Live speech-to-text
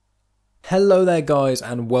Hello there guys,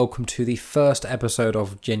 and welcome to the first episode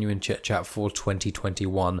of Genuine Chit Chat for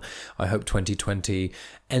 2021. I hope 2020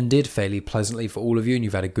 ended fairly pleasantly for all of you and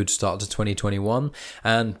you've had a good start to 2021.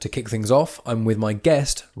 And to kick things off, I'm with my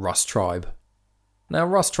guest, Russ Tribe. Now,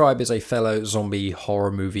 Russ Tribe is a fellow zombie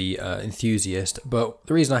horror movie enthusiast, but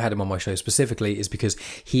the reason I had him on my show specifically is because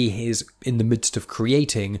he is in the midst of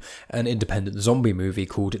creating an independent zombie movie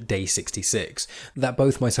called Day 66 that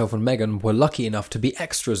both myself and Megan were lucky enough to be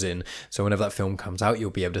extras in, so whenever that film comes out you'll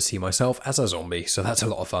be able to see myself as a zombie, so that's a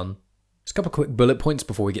lot of fun. Just a couple of quick bullet points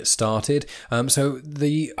before we get started. So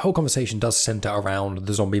the whole conversation does centre around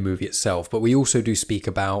the zombie movie itself, but we also do speak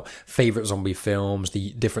about favourite zombie films,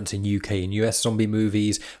 the difference in UK and US zombie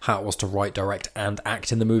movies, how it was to write, direct and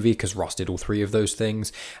act in the movie, because Russ did all three of those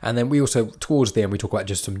things. And then we also, towards the end, we talk about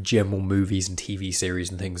just some general movies and TV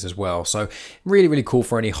series and things as well. So really, really cool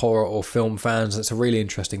for any horror or film fans. It's a really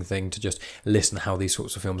interesting thing to just listen to how these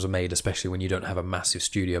sorts of films are made, especially when you don't have a massive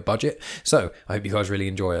studio budget. So I hope you guys really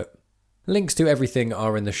enjoy it. Links to everything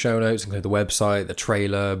are in the show notes, including the website, the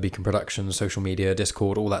trailer, Beacon Productions, social media,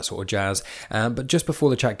 Discord, all that sort of jazz. But just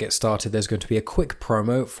before the chat gets started, there's going to be a quick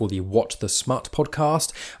promo for the What the Smut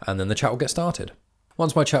podcast, and then the chat will get started.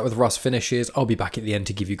 Once my chat with Russ finishes, I'll be back at the end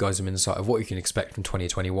to give you guys some insight of what you can expect from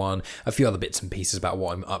 2021, a few other bits and pieces about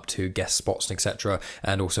what I'm up to, guest spots, etc.,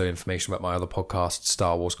 and also information about my other podcast,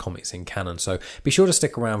 Star Wars Comics in Canon. So be sure to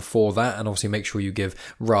stick around for that, and obviously make sure you give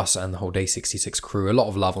Russ and the whole Day 66 crew a lot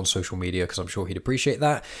of love on social media, because I'm sure he'd appreciate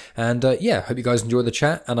that. And hope you guys enjoy the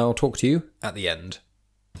chat, and I'll talk to you at the end.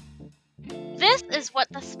 This is What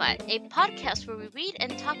the Smut, a podcast where we read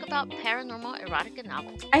and talk about paranormal erotica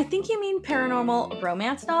novels. I think you mean paranormal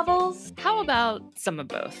romance novels. How about some of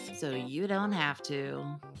both? So you don't have to.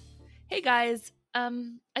 Hey guys, I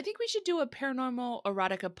think we should do a paranormal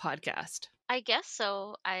erotica podcast. I guess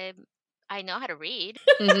so. I know how to read.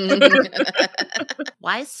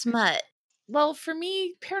 Why smut? Well, for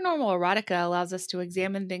me, paranormal erotica allows us to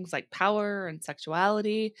examine things like power and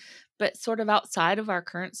sexuality, but sort of outside of our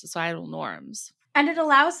current societal norms. And it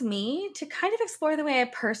allows me to kind of explore the way I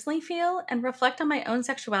personally feel and reflect on my own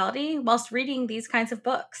sexuality whilst reading these kinds of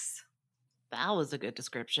books. That was a good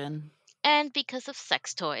description. And because of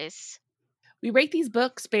sex toys. We rate these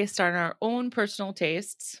books based on our own personal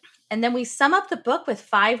tastes. And then we sum up the book with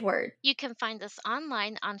 5 words. You can find us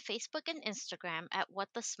online on Facebook and Instagram at What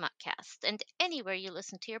the Smutcast, and anywhere you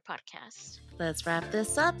listen to your podcast. Let's wrap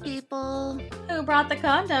this up, people. Who brought the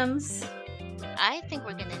condoms? I think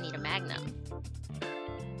we're gonna need a Magnum.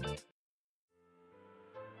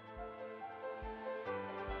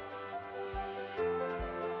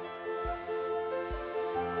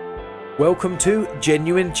 Welcome to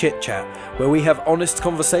Genuine Chit Chat, where we have honest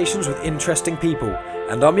conversations with interesting people.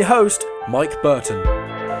 And I'm your host, Mike Burton.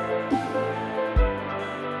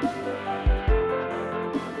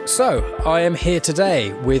 So, I am here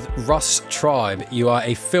today with Russ Tribe. You are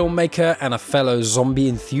a filmmaker and a fellow zombie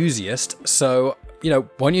enthusiast. So, why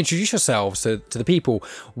don't you introduce yourselves to the people?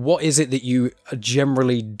 What is it that you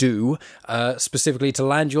generally do, specifically to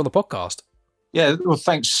land you on the podcast? Yeah, well,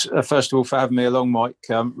 thanks, first of all, for having me along, Mike.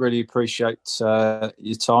 Really appreciate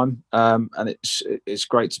your time, and it's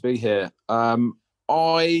great to be here.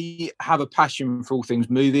 I have a passion for all things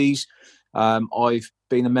movies. I've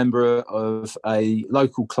been a member of a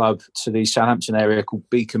local club to the Southampton area called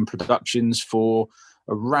Beacon Productions for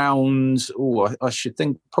around, I should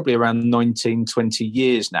think probably around 19, 20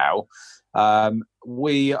 years now.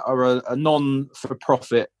 We are a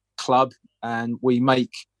non-for-profit club, and we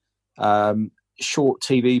make short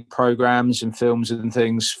TV programs and films and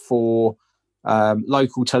things for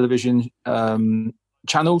local television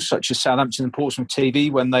channels such as Southampton and Portsmouth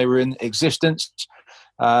TV when they were in existence.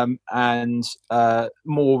 And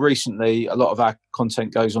more recently, a lot of our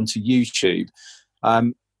content goes onto YouTube.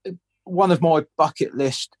 One of my bucket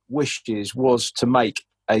list wishes was to make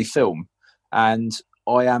a film, and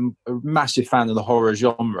I am a massive fan of the horror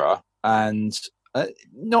genre, and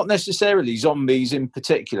not necessarily zombies in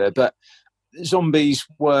particular, but zombies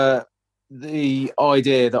were the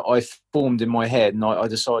idea that I formed in my head, and I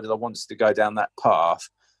decided I wanted to go down that path.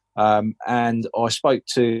 And I spoke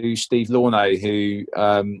to Steve Launay, who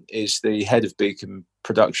is the head of Beacon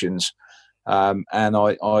Productions, and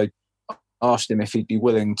I asked him if he'd be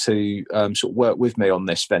willing to sort of work with me on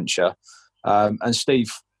this venture. And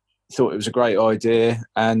Steve thought it was a great idea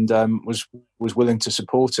and was willing to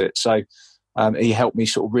support it. So he helped me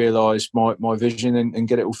sort of realise my vision and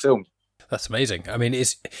get it all filmed. That's amazing. I mean,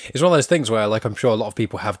 it's one of those things where, like, I'm sure a lot of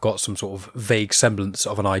people have got some sort of vague semblance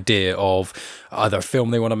of an idea of either a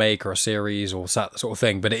film they want to make or a series or that sort of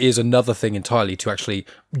thing. But it is another thing entirely to actually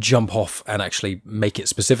jump off and actually make it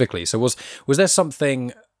specifically. So was there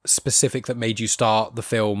something specific that made you start the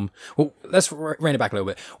film? Well, let's rein it back a little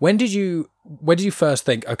bit. When did you first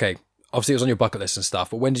think, okay, obviously it was on your bucket list and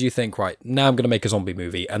stuff, but when did you think, right, now I'm going to make a zombie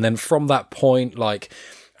movie? And then from that point, like,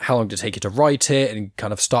 how long did it take you to write it and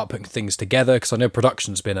kind of start putting things together? Because I know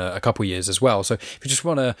production's been a couple of years as well. So if you just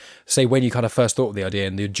want to say when you kind of first thought of the idea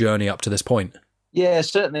and the journey up to this point. Yeah,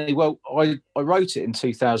 certainly. Well, I wrote it in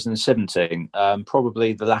 2017,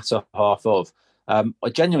 probably the latter half of. I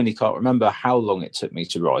genuinely can't remember how long it took me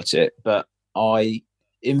to write it, but I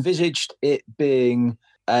envisaged it being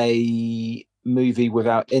a movie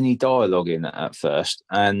without any dialogue in it at first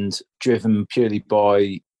and driven purely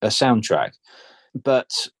by a soundtrack.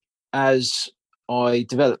 But as I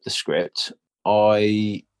developed the script,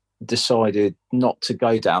 I decided not to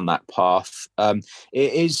go down that path. It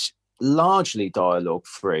is largely dialogue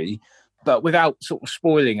free, but without sort of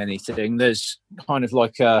spoiling anything, there's kind of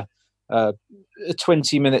like a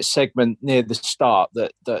 20-minute segment near the start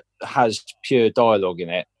that has pure dialogue in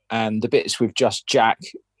it. And the bits with just Jack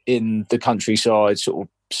in the countryside sort of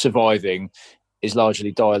surviving is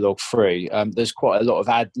largely dialogue free. There's quite a lot of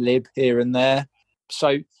ad lib here and there.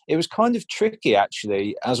 So it was kind of tricky,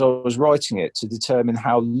 actually, as I was writing it, to determine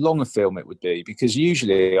how long a film it would be, because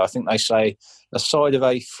usually I think they say a side of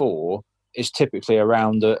A4 is typically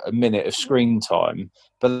around a minute of screen time.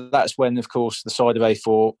 But that's when, of course, the side of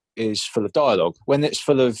A4 is full of dialogue. When it's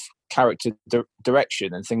full of character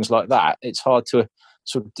direction and things like that, it's hard to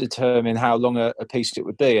sort of determine how long a piece it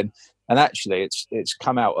would be. And actually, it's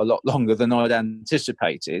come out a lot longer than I'd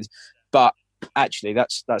anticipated. But actually,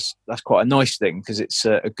 that's quite a nice thing, because it's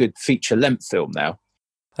a good feature length film now.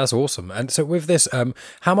 That's awesome. And so with this,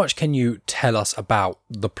 how much can you tell us about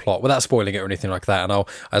the plot without spoiling it or anything like that? And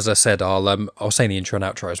I'll say in the intro and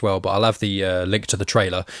outro as well, but I'll have the link to the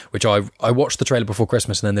trailer, which I watched the trailer before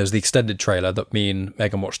Christmas, and then there's the extended trailer that me and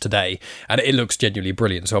Megan watched today, and it looks genuinely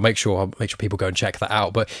brilliant. So I'll make sure people go and check that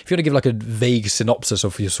out. But if you want to give like a vague synopsis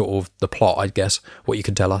of your sort of the plot, I guess, what you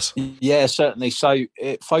can tell us. Yeah, certainly. So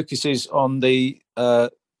it focuses on the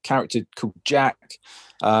character called Jack,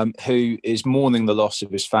 who is mourning the loss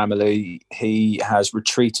of his family. He has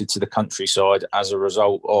retreated to the countryside as a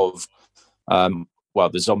result of,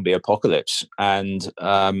 the zombie apocalypse. And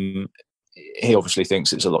he obviously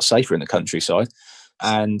thinks it's a lot safer in the countryside.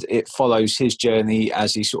 And it follows his journey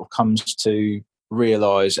as he sort of comes to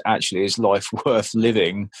realise, actually, is life worth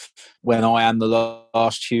living when I am the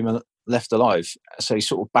last human left alive? So he's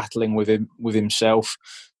sort of battling with himself,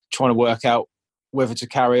 trying to work out whether to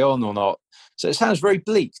carry on or not. So it sounds very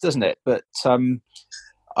bleak, doesn't it? But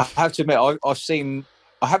I have to admit, I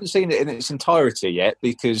haven't seen it in its entirety yet,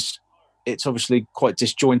 because it's obviously quite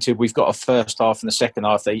disjointed. We've got a first half and a second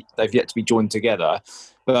half. They've yet to be joined together.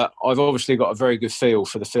 But I've obviously got a very good feel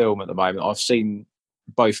for the film at the moment. I've seen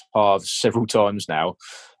both halves several times now,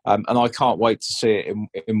 and I can't wait to see it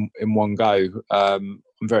in one go. I'm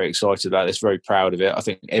very excited about this, very proud of it. I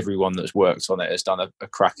think everyone that's worked on it has done a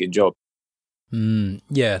cracking job.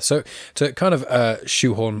 Yeah, so to kind of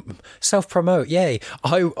shoehorn, self-promote, yay.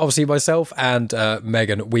 I obviously, myself and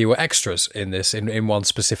Megan, we were extras in this, in one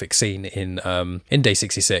specific scene in Day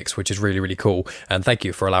 66, which is really, really cool. And thank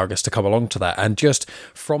you for allowing us to come along to that. And just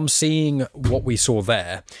from seeing what we saw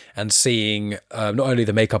there and seeing not only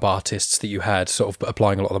the makeup artists that you had sort of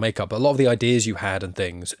applying a lot of the makeup, but a lot of the ideas you had and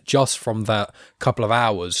things, just from that couple of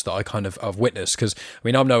hours that I kind of I've witnessed. Because, I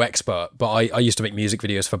mean, I'm no expert, but I used to make music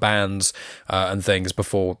videos for bands and things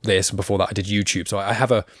before this, and before that I did YouTube, so I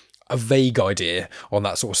have a vague idea on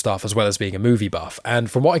that sort of stuff, as well as being a movie buff.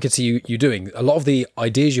 And from what I could see you doing, a lot of the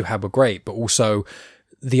ideas you had were great, but also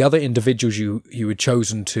the other individuals you had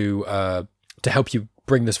chosen to help you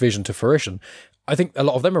bring this vision to fruition, I think a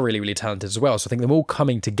lot of them are really, really talented as well. So I think them all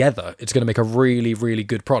coming together, it's going to make a really, really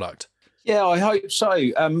good product. Yeah, I hope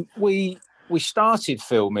so. We started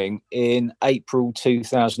filming in April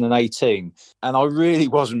 2018, and I really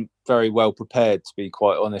wasn't very well prepared, to be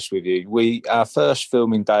quite honest with you. Our first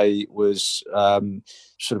filming day was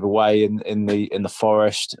sort of away in the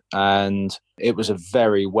forest, and it was a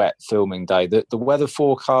very wet filming day. The weather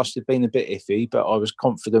forecast had been a bit iffy, but I was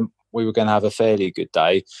confident we were going to have a fairly good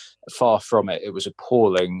day. Far from it. It was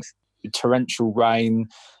appalling. Torrential rain.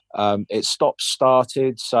 It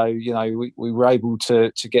started, so we were able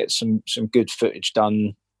to get some good footage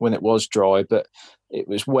done when it was dry, but it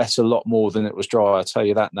was wet a lot more than it was dry, I'll tell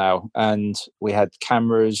you that now. And we had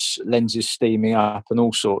cameras, lenses steaming up and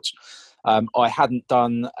all sorts. I hadn't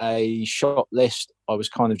done a shot list. I was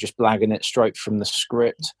kind of just blagging it straight from the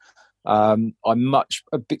script. A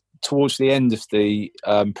bit towards the end of the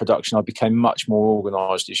production, I became much more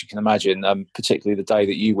organised, as you can imagine, particularly the day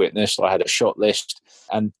that you witnessed. I had a shot list,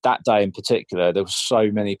 and that day in particular, there were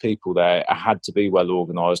so many people there. I had to be well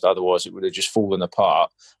organised, otherwise it would have just fallen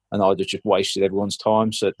apart and I'd have just wasted everyone's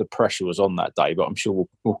time. So the pressure was on that day, but I'm sure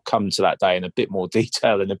we'll come to that day in a bit more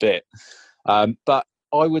detail in a bit. But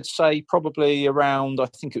I would say probably around, I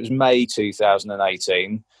think it was May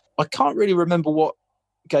 2018. I can't really remember what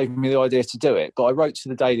gave me the idea to do it, but I wrote to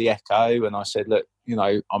the Daily Echo and I said, look,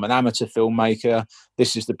 I'm an amateur filmmaker.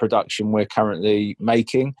 This is the production we're currently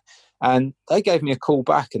making. And they gave me a call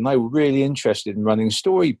back and they were really interested in running a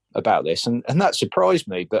story about this. And that surprised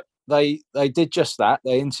me, but they did just that.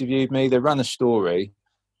 They interviewed me, they ran a story,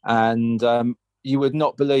 and you would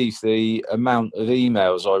not believe the amount of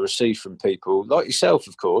emails I received from people, like yourself,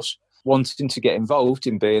 of course, wanting to get involved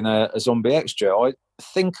in being a zombie extra. I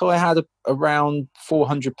think I had around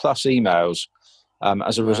 400 plus emails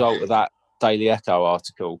as a result of that Daily Echo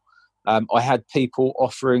article. I had people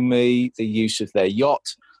offering me the use of their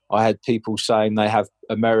yacht. I had people saying they have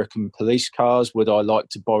American police cars. Would I like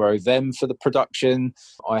to borrow them for the production?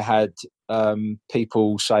 I had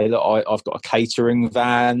people say, look, I've got a catering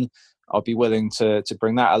van. I'll be willing to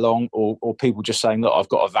bring that along. Or people just saying, look, I've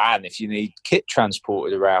got a van. If you need kit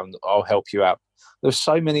transported around, I'll help you out. There's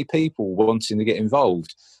so many people wanting to get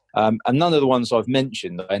involved. And none of the ones I've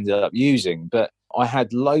mentioned I ended up using, but I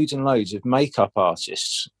had loads and loads of makeup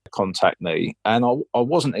artists contact me. And I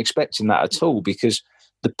wasn't expecting that at all, because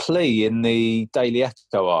the plea in the Daily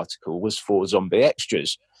Echo article was for zombie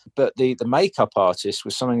extras. But the makeup artist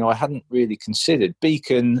was something I hadn't really considered.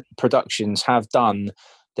 Beacon Productions have done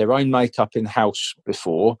their own makeup in-house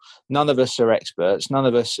before. None of us are experts. None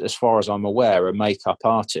of us, as far as I'm aware, are makeup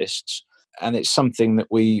artists. And it's something that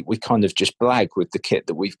we kind of just blag with the kit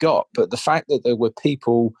that we've got. But the fact that there were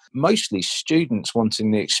people, mostly students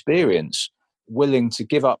wanting the experience, willing to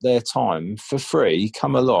give up their time for free,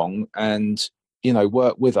 come along and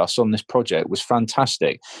work with us on this project was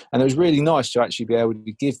fantastic. And it was really nice to actually be able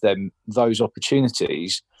to give them those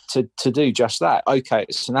opportunities to do just that. Okay,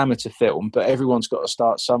 it's an amateur film, but everyone's got to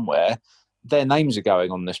start somewhere. Their names are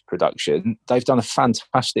going on this production. They've done a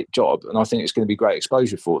fantastic job, and I think it's going to be great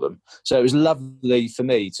exposure for them. So it was lovely for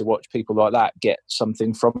me to watch people like that get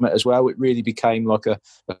something from it as well. It really became like a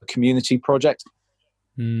community project.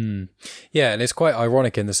 Yeah, and it's quite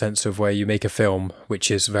ironic in the sense of where you make a film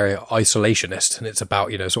which is very isolationist and it's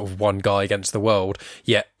about, sort of one guy against the world,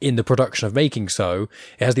 yet in the production of making so,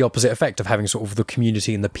 it has the opposite effect of having sort of the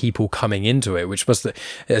community and the people coming into it, which must,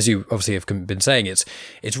 as you obviously have been saying,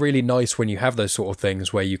 it's really nice when you have those sort of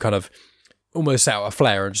things where you kind of almost set out a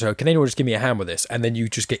flare and so, can anyone just give me a hand with this? And then you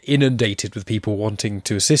just get inundated with people wanting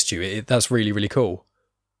to assist you. That's really, really cool.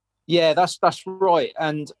 Yeah, that's right.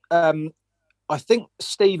 And I think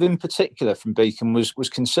Steve in particular from Beacon was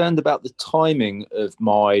concerned about the timing of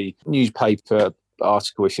my newspaper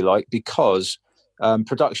article, if you like, because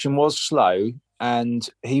production was slow and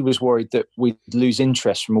he was worried that we'd lose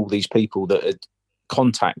interest from all these people that had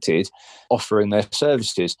contacted offering their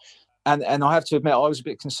services. And I have to admit, I was a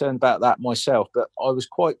bit concerned about that myself, but I was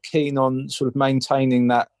quite keen on sort of maintaining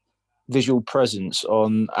that visual presence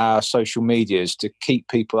on our social medias to keep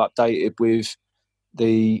people updated with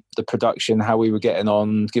the production, how we were getting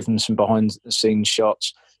on, give them some behind the scenes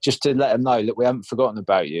shots, just to let them know that we haven't forgotten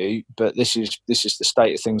about you, but this is the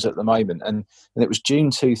state of things at the moment. And it was June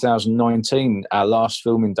 2019, our last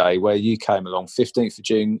filming day, where you came along, 15th of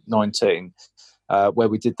June 19, where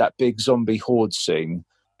we did that big zombie horde scene,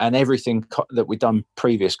 and everything that we'd done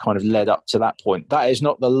previous kind of led up to that point. That is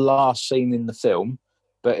not the last scene in the film,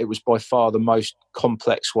 but it was by far the most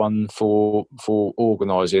complex one for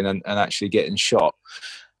organising and actually getting shot.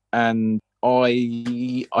 And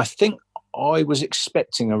I think I was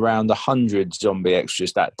expecting around 100 zombie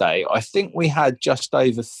extras that day. I think we had just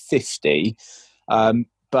over 50,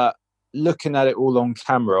 but looking at it all on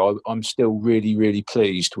camera, I'm still really, really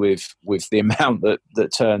pleased with the amount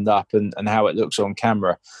that turned up and how it looks on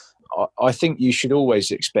camera. I think you should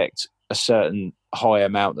always expect a certain high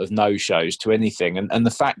amount of no-shows to anything. And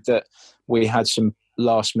the fact that we had some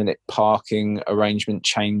last-minute parking arrangement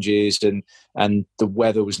changes and the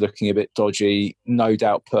weather was looking a bit dodgy, no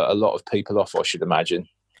doubt put a lot of people off, I should imagine.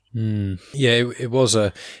 Yeah, it was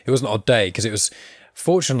an odd day because it was,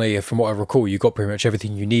 fortunately, from what I recall, you got pretty much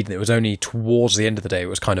everything you need, and it was only towards the end of the day it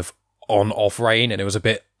was kind of on-off rain, and it was a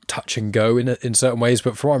bit touch and go in certain ways,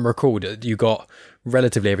 but from what I recalled, you got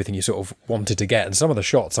relatively everything you sort of wanted to get. And some of the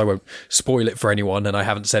shots, I won't spoil it for anyone, and I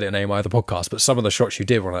haven't said it in any of my other podcasts, but some of the shots you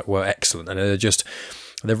did were excellent, and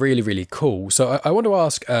they're really, really cool. So I want to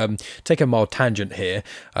ask, take a mild tangent here,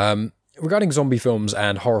 regarding zombie films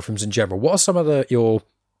and horror films in general. What are some of your,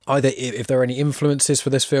 either if there are any influences for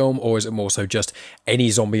this film, or is it more so just any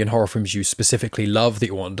zombie and horror films you specifically love that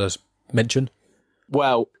you want to mention?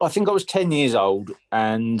 Well, I think I was 10 years old,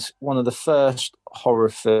 and one of the first horror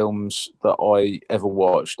films that I ever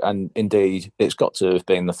watched, and indeed it's got to have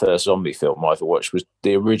been the first zombie film I ever watched, was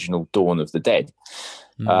the original Dawn of the Dead.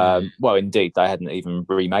 Well, indeed, they hadn't even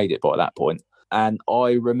remade it by that point. And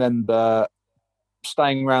I remember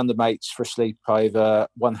staying around the mates for a sleepover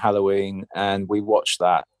one Halloween, and we watched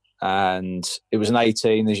that. And it was an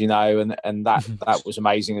 18, as you know, and that was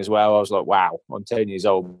amazing as well. I was like, wow, I'm 10 years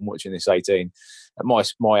old, I'm watching this 18. And my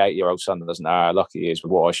 8-year-old son doesn't know how lucky he is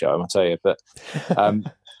with what I show him, I'll tell you. But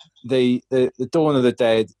the Dawn of the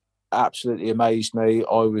Dead absolutely amazed me.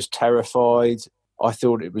 I was terrified. I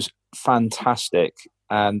thought it was fantastic,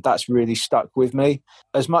 and that's really stuck with me.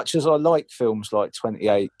 As much as I like films like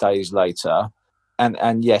 28 Days Later,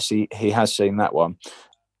 and yes, he has seen that one,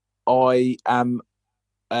 I am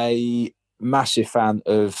a massive fan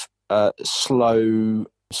of slow,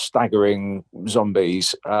 staggering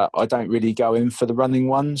zombies. I don't really go in for the running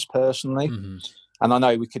ones personally. And I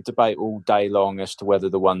know we could debate all day long as to whether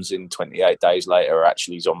the ones in 28 Days Later are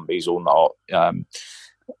actually zombies or not.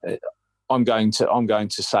 I'm going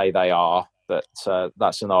to say they are, but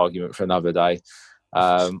that's an argument for another day.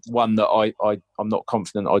 One that I'm not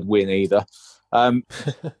confident I'd win either.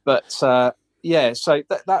 But yeah, so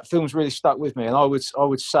that film's really stuck with me, and I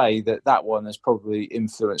would say that one has probably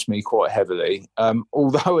influenced me quite heavily.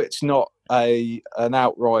 Although it's not an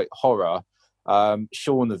outright horror,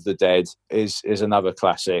 Shaun of the Dead is another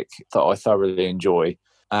classic that I thoroughly enjoy,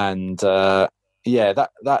 and yeah,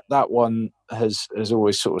 that one has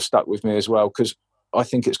always sort of stuck with me as well, because I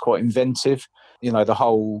think it's quite inventive. You know, the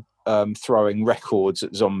whole throwing records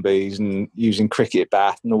at zombies and using cricket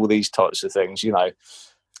bat and all these types of things. You know,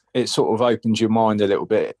 it sort of opens your mind a little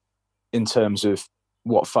bit in terms of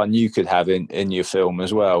what fun you could have in your film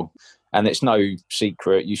as well. And it's no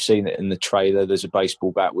secret, you've seen it in the trailer, there's a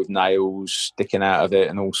baseball bat with nails sticking out of it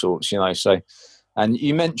and all sorts, you know. So, and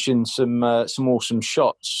you mentioned some awesome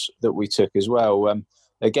shots that we took as well.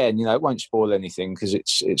 Again, you know, it won't spoil anything because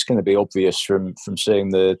it's going to be obvious from seeing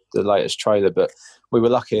the latest trailer, but we were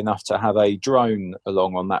lucky enough to have a drone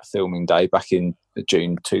along on that filming day back in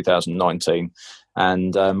June 2019.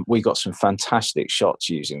 And we got some fantastic shots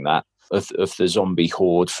using that of the zombie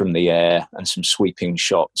horde from the air, and some sweeping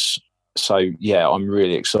shots. So, yeah, I'm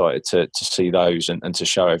really excited to see those and to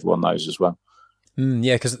show everyone those as well.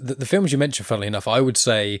 Yeah, because the films you mentioned, funnily enough, I would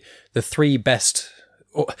say the three best,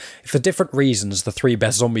 for different reasons, the three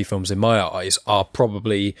best zombie films in my eyes are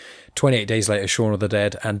probably 28 Days Later, Shaun of the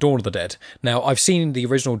Dead, and Dawn of the Dead. Now, I've seen the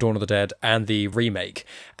original Dawn of the Dead and the remake,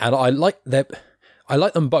 and I like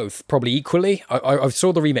them both probably equally. I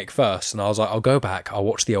saw the remake first, and I was like, I'll go back, I'll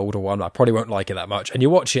watch the older one. I probably won't like it that much. And you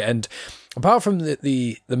watch it, and apart from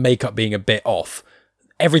the makeup being a bit off,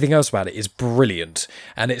 everything else about it is brilliant.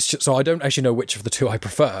 And it's just, so I don't actually know which of the two I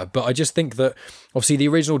prefer, but I just think that obviously the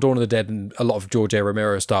original Dawn of the Dead and a lot of George A.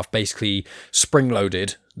 Romero stuff basically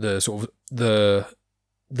spring-loaded the sort of the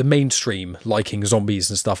mainstream liking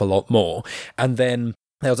zombies and stuff a lot more. And then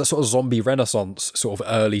there was a sort of zombie renaissance sort of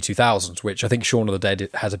early 2000s, which I think Shaun of the Dead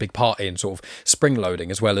has a big part in, sort of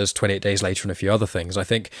spring-loading, as well as 28 Days Later and a few other things. I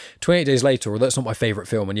think 28 Days Later, although it's not my favourite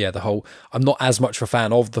film, and yeah, I'm not as much of a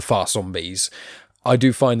fan of the fast zombies, I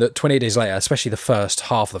do find that 28 Days Later, especially the first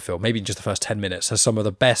half of the film, maybe just the first 10 minutes, has some of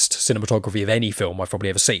the best cinematography of any film I've probably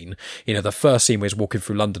ever seen. You know, the first scene where he's walking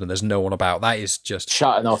through London and there's no one about, that is just...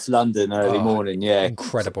 shutting off London early morning, yeah.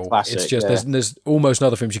 Incredible. Classic, it's just, yeah. there's almost no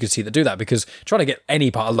other films you could see that do that, because trying to get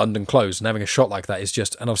any part of London closed and having a shot like that is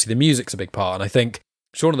just... And obviously the music's a big part, and I think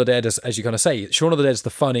Shaun of the Dead, as you kind of say, Shaun of the Dead is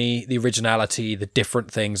the funny, the originality, the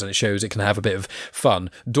different things, and it shows it can have a bit of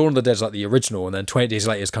fun. Dawn of the Dead is like the original, and then 28 Days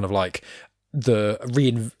Later is kind of like the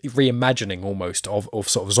reimagining almost of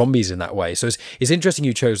sort of zombies in that way. So it's interesting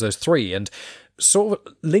you chose those three, and sort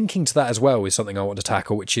of linking to that as well is something I want to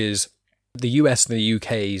tackle, which is the US and the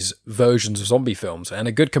UK's versions of zombie films. And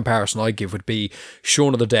a good comparison I give would be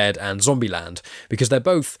Shaun of the Dead and Zombieland, because they're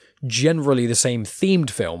both generally the same themed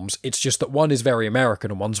films. It's just that one is very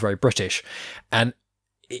American and one's very British. And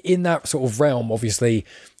in that sort of realm, obviously,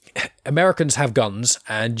 Americans have guns,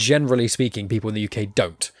 and generally speaking, people in the UK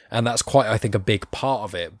don't. And that's quite, I think, a big part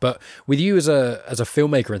of it. But with you as a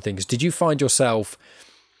filmmaker and things, did you find yourself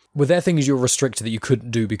were there things you were restricted that you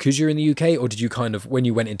couldn't do because you're in the UK, or did you kind of, when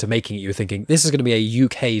you went into making it, you were thinking, this is going to be a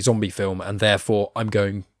UK zombie film, and therefore I'm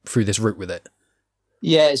going through this route with it?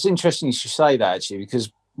 Yeah, it's interesting you should say that, actually,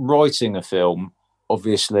 because writing a film,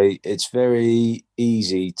 obviously, it's very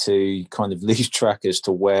easy to kind of lose track as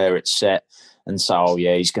to where it's set and say, oh,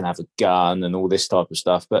 yeah, he's going to have a gun and all this type of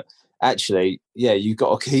stuff. But actually, yeah, you've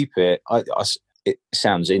got to keep it. It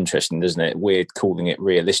sounds interesting, doesn't it? Weird calling it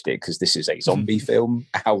realistic because this is a zombie film.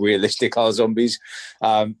 How realistic are zombies?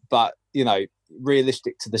 But, you know,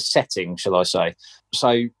 realistic to the setting, shall I say.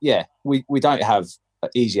 So, yeah, we don't have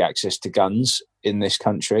easy access to guns in this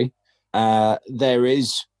country. There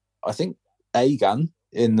is, I think, a gun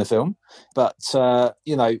in the film. But,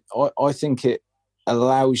 you know, I think it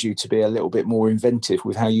allows you to be a little bit more inventive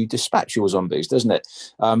with how you dispatch your zombies, doesn't it?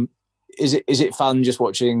 Is it fun just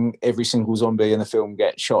watching every single zombie in the film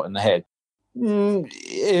get shot in the head?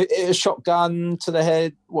 A shotgun to the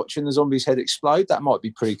head, watching the zombie's head explode, that might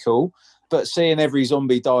be pretty cool. But seeing every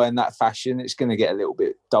zombie die in that fashion, it's going to get a little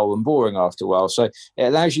bit dull and boring after a while. So it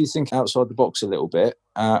allows you to think outside the box a little bit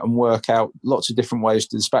and work out lots of different ways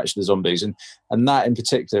to dispatch the zombies. And that in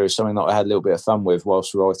particular is something that I had a little bit of fun with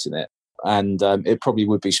whilst writing it. And it probably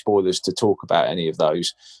would be spoilers to talk about any of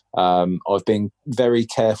those. I've been very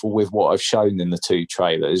careful with what I've shown in the two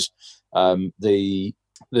trailers.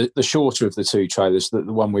 The shorter of the two trailers, the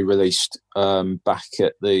one we released back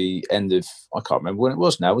at the end of, I can't remember when it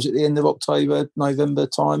was now. Was it the end of October, November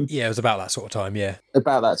time? Yeah, it was about that sort of time, yeah.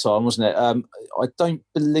 About that time, wasn't it? I don't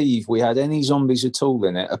believe we had any zombies at all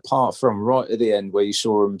in it, apart from right at the end where you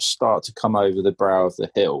saw them start to come over the brow of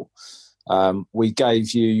the hill. We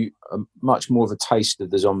gave you much more of a taste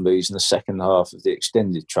of the zombies in the second half of the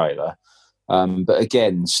extended trailer. But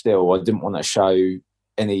again, still, I didn't want to show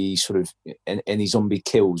any sort of any zombie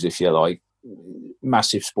kills, if you like.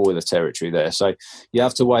 Massive spoiler territory there. So you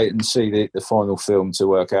have to wait and see the final film to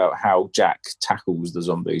work out how Jack tackles the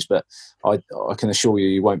zombies. But I can assure you,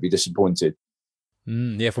 you won't be disappointed.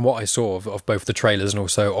 Yeah, from what I saw of both the trailers and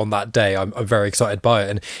also on that day, I'm very excited by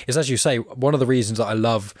it. And it's, as you say, one of the reasons that I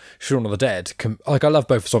love Shaun of the Dead. Like, I love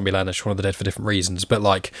both Zombieland and Shaun of the Dead for different reasons. But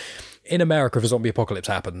like in America, if a zombie apocalypse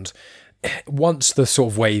happened, once the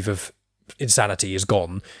sort of wave of insanity is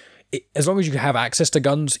gone, as long as you have access to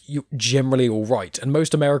guns, you're generally all right. And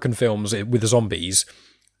most American films with the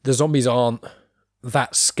zombies aren't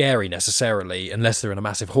that scary necessarily unless they're in a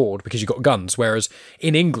massive horde because you've got guns. Whereas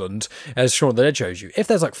in England, as Shaun of the Dead shows you, if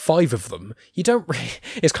there's like 5 of them, you don't really,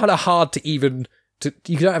 it's kind of hard to even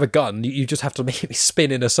you don't have a gun, you just have to maybe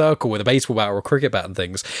spin in a circle with a baseball bat or a cricket bat and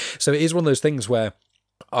things. So it is one of those things where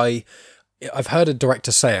I've heard a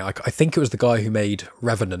director say, I think it was the guy who made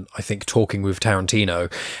Revenant, I think, talking with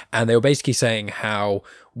Tarantino, and they were basically saying how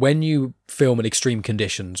when you film in extreme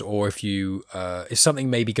conditions, or if something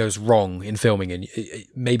maybe goes wrong in filming and it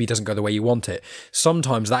maybe doesn't go the way you want it,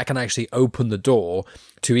 sometimes that can actually open the door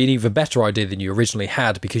to an even better idea than you originally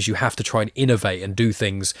had, because you have to try and innovate and do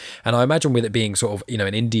things. And I imagine with it being sort of,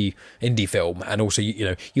 an indie film, and also,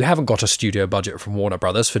 you haven't got a studio budget from Warner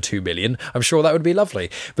Brothers for $2 million, I'm sure that would be lovely.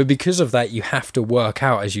 But because of that, you have to work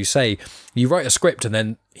out, as you say, you write a script and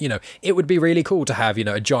then, it would be really cool to have,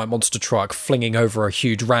 a giant monster truck flinging over a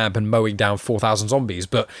huge ramp and mowing down 4,000 zombies,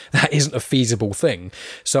 but that isn't a feasible thing.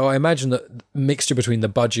 So I imagine that mixture between the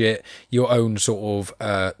budget, your own sort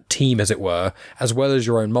of team, as it were, as well as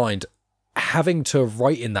your own mind, having to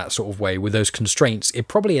write in that sort of way with those constraints, it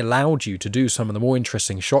probably allowed you to do some of the more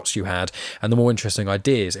interesting shots you had and the more interesting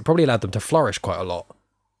ideas. It probably allowed them to flourish quite a lot.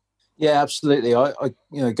 Yeah, absolutely. I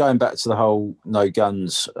going back to the whole no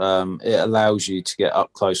guns, it allows you to get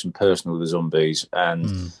up close and personal with the zombies,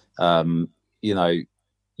 and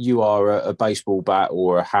you are a baseball bat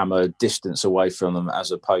or a hammer distance away from them, as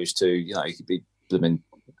opposed to you could be blooming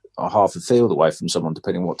a half a field away from someone,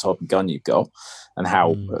 depending on what type of gun you've got and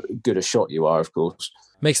how good a shot you are. Of course,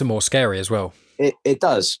 makes them more scary as well. It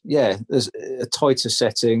does. Yeah, there's a tighter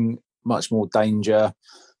setting, much more danger.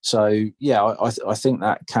 So, yeah, I think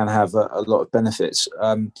that can have a lot of benefits.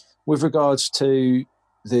 With regards to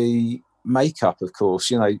the makeup, of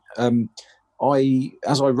course, as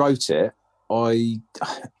I wrote it, I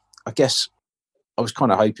guess I was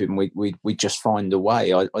kind of hoping we'd just find a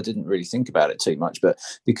way. I didn't really think about it too much, but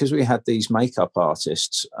because we had these makeup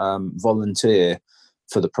artists volunteer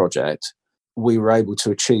for the project, we were able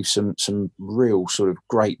to achieve some real sort of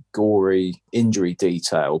great gory injury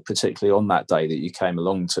detail, particularly on that day that you came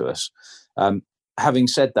along to us. Having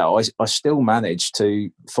said that, I still managed to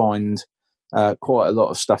find quite a lot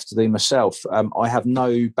of stuff to do myself. I have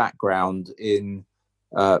no background in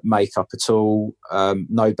makeup at all,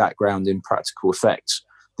 no background in practical effects.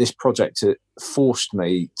 this project forced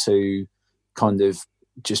me to kind of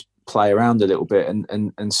just play around a little bit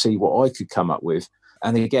and see what I could come up with.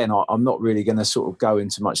 And again, I'm not really going to sort of go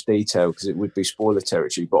into much detail because it would be spoiler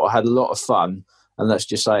territory, but I had a lot of fun. And let's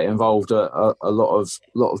just say it involved a lot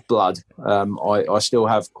of blood. I still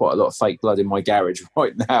have quite a lot of fake blood in my garage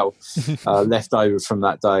right now, left over from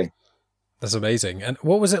that day. That's amazing. And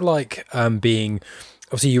what was it like being...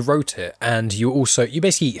 Obviously, you wrote it, and you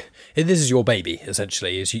basically, this is your baby,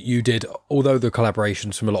 essentially, is you did, although the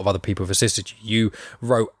collaborations from a lot of other people have assisted you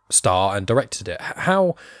wrote, star, and directed it.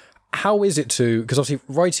 How is it to, because obviously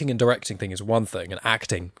writing and directing thing is one thing, and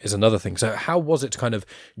acting is another thing, so how was it to kind of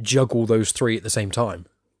juggle those three at the same time?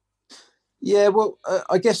 Yeah, well,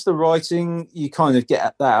 I guess the writing, you kind of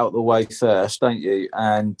get that out of the way first, don't you?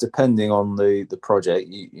 And depending on the project,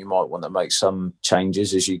 you might want to make some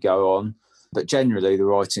changes as you go on. But generally, the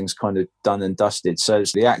writing's kind of done and dusted. So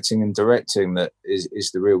it's the acting and directing that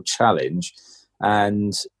is the real challenge.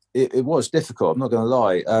 And it was difficult, I'm not going to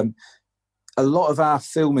lie. A lot of our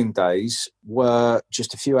filming days were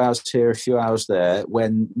just a few hours here, a few hours there,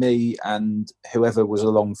 when me and whoever was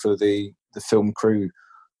along for the film crew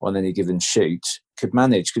on any given shoot could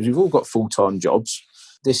manage, because we've all got full-time jobs.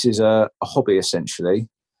 This is a hobby, essentially.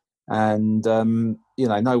 And,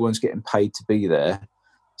 no one's getting paid to be there.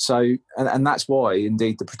 So, and that's why,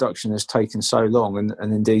 indeed, the production has taken so long,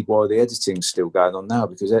 and indeed why the editing's still going on now,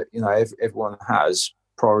 because, everyone has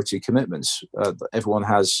priority commitments. Everyone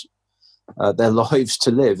has their lives to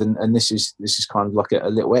live, and this is kind of like a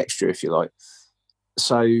little extra, if you like.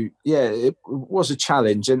 So, yeah, it was a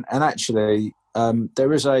challenge. And actually,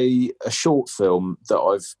 there is a short film that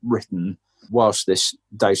I've written whilst this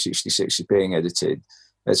Day 66 is being edited.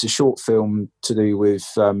 It's a short film to do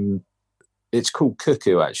with... it's called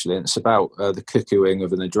Cuckoo, actually, and it's about the cuckooing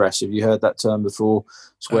of an address. Have you heard that term before?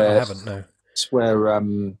 It's where, I haven't, no. It's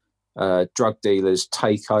where drug dealers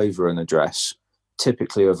take over an address,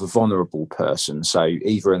 typically of a vulnerable person, so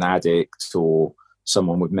either an addict or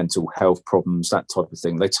someone with mental health problems, that type of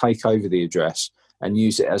thing. They take over the address and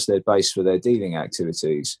use it as their base for their dealing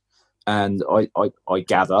activities. And I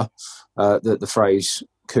gather that the phrase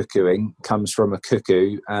cuckooing comes from a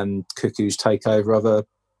cuckoo, and cuckoos take over other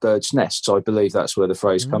birds' nests. I believe that's where the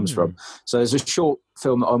phrase comes from. So there's a short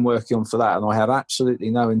film that I'm working on for that, and I have absolutely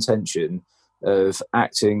no intention of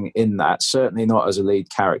acting in that, certainly not as a lead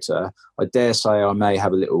character. I dare say I may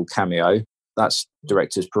have a little cameo. That's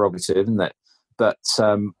director's prerogative, isn't it? But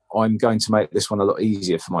I'm going to make this one a lot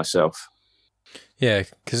easier for myself. Yeah,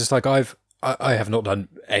 because it's like I have not done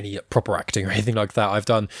any proper acting or anything like that. I've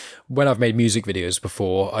done, when I've made music videos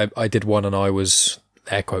before, I did one and I was,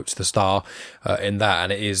 air quotes, the star in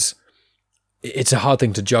that, and it's a hard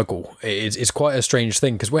thing to juggle. It's quite a strange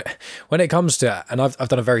thing, because when it comes to, and I've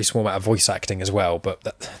done a very small amount of voice acting as well, but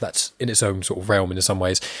that's in its own sort of realm in some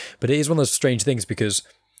ways. But it is one of those strange things, because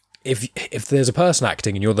if there's a person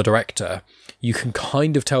acting and you're the director, you can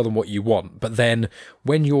kind of tell them what you want, but then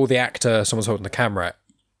when you're the actor, someone's holding the camera,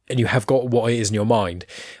 and you have got what it is in your mind,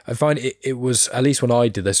 I find it was, at least when I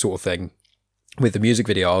did this sort of thing with the music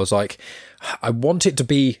video, I was like, I want it to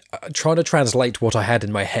be trying to translate what I had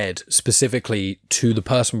in my head specifically to the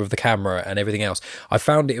person with the camera and everything else. I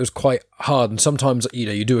found it was quite hard, and sometimes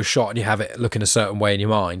you do a shot and you have it looking a certain way in your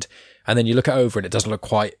mind, and then you look it over and it doesn't look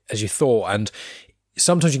quite as you thought, and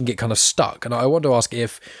sometimes you can get kind of stuck. And I want to ask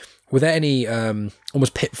were there any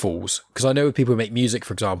almost pitfalls? Because I know people who make music,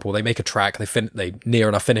 for example, they make a track, they near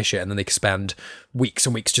enough finish it, and then they can spend weeks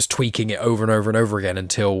and weeks just tweaking it over and over and over again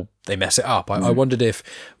until they mess it up. I wondered if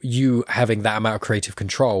you, having that amount of creative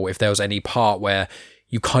control, if there was any part where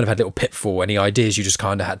you kind of had a little pitfall, any ideas you just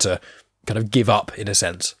kind of had to kind of give up in a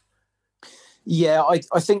sense. Yeah,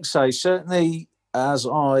 I think so. Certainly, as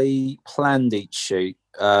I planned each shoot,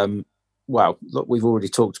 well, look, we've already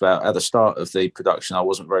talked about at the start of the production, I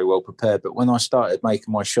wasn't very well prepared. But when I started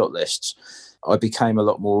making my shot lists, I became a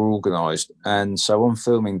lot more organised. And so on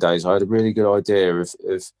filming days, I had a really good idea of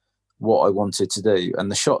what I wanted to do. And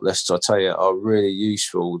the shot lists, I tell you, are really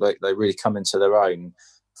useful. They really come into their own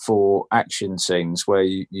for action scenes where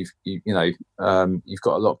you've got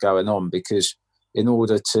a lot going on. Because in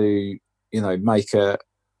order to, make an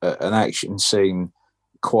action scene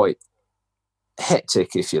quite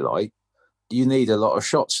hectic, if you like, you need a lot of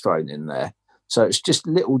shots thrown in there. So it's just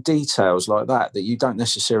little details like that you don't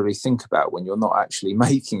necessarily think about when you're not actually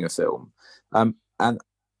making a film. And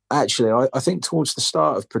actually, I think towards the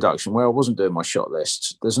start of production, where I wasn't doing my shot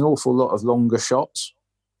lists, there's an awful lot of longer shots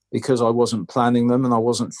because I wasn't planning them and I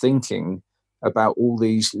wasn't thinking about all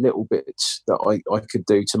these little bits that I could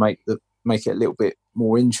do to make it a little bit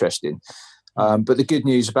more interesting. But the good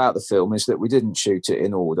news about the film is that we didn't shoot it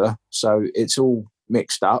in order, so it's all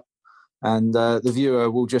mixed up, and the viewer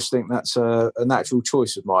will just think that's a natural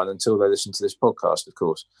choice of mine until they listen to this podcast, of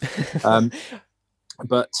course.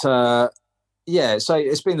 Yeah, so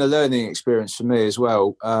it's been a learning experience for me as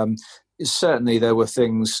well. Certainly there were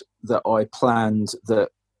things that I planned that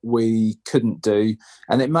we couldn't do,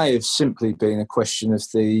 and it may have simply been a question of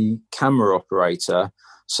the camera operator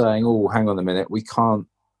saying, oh, hang on a minute, we can't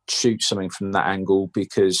shoot something from that angle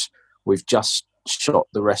because we've just shot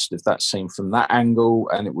the rest of that scene from that angle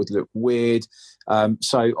and it would look weird.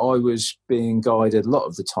 So I was being guided a lot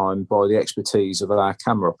of the time by the expertise of our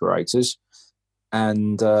camera operators,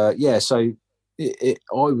 and so I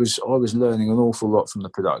was learning an awful lot from the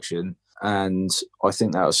production, and I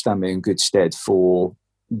think that will stand me in good stead for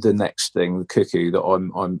the next thing, The Cuckoo, that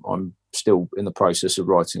I'm still in the process of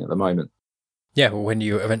writing at the moment. Yeah, well, when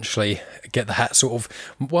you eventually get the hat sort of,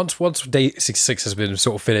 once Day 66 has been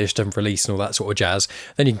sort of finished and released and all that sort of jazz,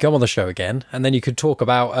 then you can come on the show again, and then you could talk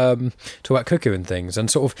about Cuckoo and things. And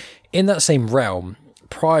sort of in that same realm,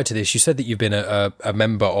 prior to this, you said that you've been a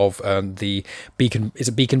member of the Beacon, is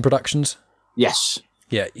it Beacon Productions? Yes.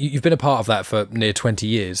 Yeah, you've been a part of that for near 20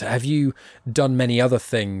 years. Have you done many other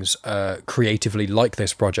things creatively like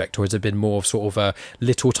this project, or has it been more of sort of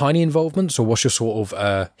little tiny involvements, or what's your sort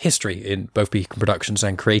of history in both Beacon Productions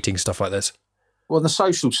and creating stuff like this? Well, on the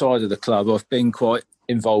social side of the club, I've been quite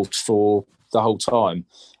involved for the whole time.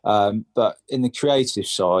 But in the creative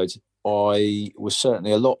side, I was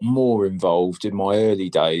certainly a lot more involved in my early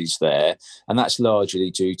days there. And that's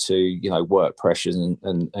largely due to, work pressures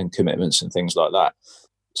and commitments and things like that.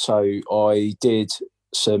 So I did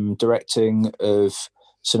some directing of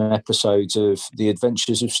some episodes of The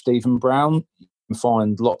Adventures of Stephen Brown. You can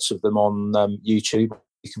find lots of them on YouTube,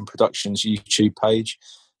 Beacon Productions YouTube page.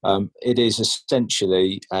 It is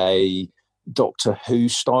essentially a Doctor Who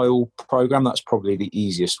style program. That's probably the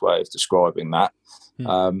easiest way of describing that.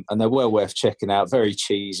 And they're well worth checking out. Very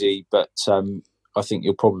cheesy, but I think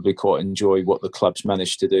you'll probably quite enjoy what the club's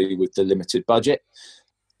managed to do with the limited budget.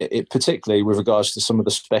 It particularly with regards to some of the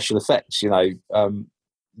special effects.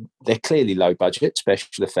 They're clearly low budget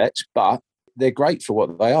special effects, but they're great for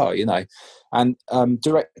what they are. And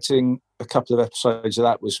directing a couple of episodes of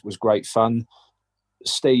that was great fun.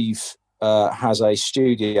 Steve has a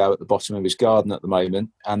studio at the bottom of his garden at the moment,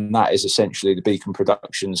 and that is essentially the Beacon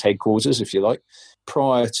Productions headquarters, if you like.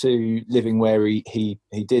 Prior to living where he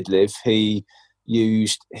did live, he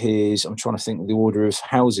used his, I'm trying to think of the order of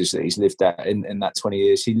houses that he's lived at in that 20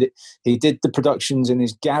 years. He did the productions in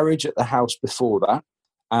his garage at the house before that,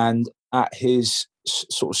 and at his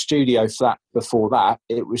sort of studio flat before that,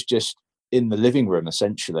 it was just in the living room,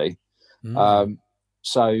 essentially.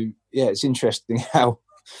 So, yeah, it's interesting how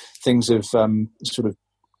things have sort of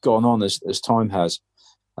gone on as time has.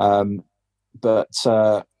 But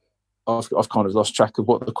I've kind of lost track of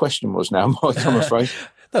what the question was now, Mike, I'm afraid.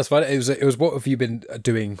 That's fine. It was what have you been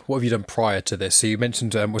doing? What have you done prior to this? So you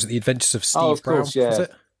mentioned, was it The Adventures of Steve Brown? Course, yeah. Was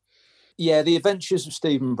it? Yeah, The Adventures of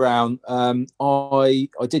Stephen Brown. I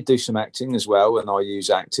did do some acting as well, and I use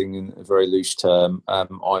acting in a very loose term. I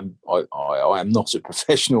am not a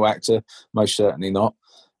professional actor, most certainly not.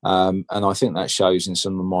 And I think that shows in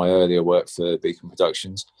some of my earlier work for Beacon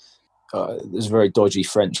Productions. There's a very dodgy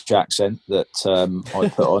French accent that I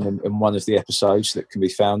put on in one of the episodes that can be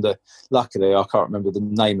found. Luckily, I can't remember the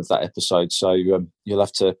name of that episode, so you'll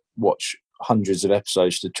have to watch hundreds of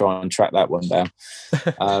episodes to try and track that one down.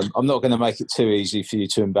 I'm not going to make it too easy for you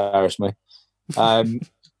to embarrass me.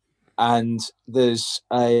 And there's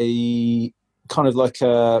a kind of like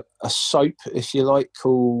a soap, if you like,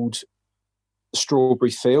 called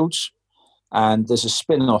Strawberry Fields. And there's a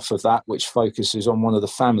spin-off of that which focuses on one of the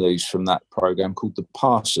families from that programme called the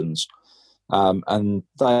Parsons. And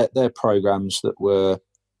they're programmes that were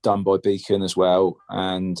done by Beacon as well.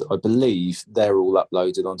 And I believe they're all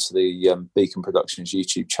uploaded onto the Beacon Productions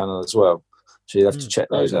YouTube channel as well. So you'll have to check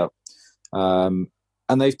those out. And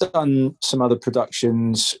they've done some other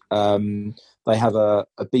productions. They have a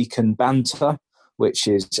Beacon Banter, which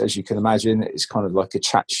is, as you can imagine, it's kind of like a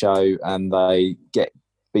chat show, and they get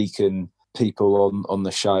Beacon people on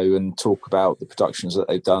the show and talk about the productions that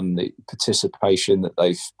they've done, the participation that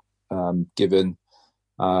they've given,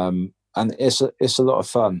 and it's a lot of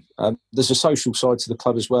fun. There's a social side to the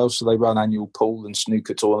club as well, so they run annual pool and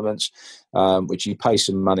snooker tournaments, which you pay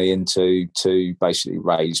some money into to basically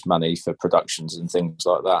raise money for productions and things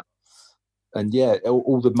like that. And yeah,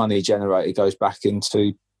 all the money generated goes back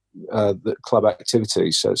into the club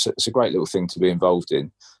activities, so it's a great little thing to be involved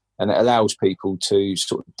in. And it allows people to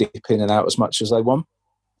sort of dip in and out as much as they want.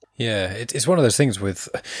 Yeah, it's one of those things with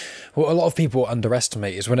what a lot of people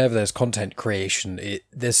underestimate is whenever there's content creation,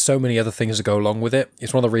 there's so many other things that go along with it.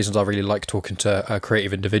 It's one of the reasons I really like talking to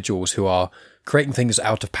creative individuals who are creating things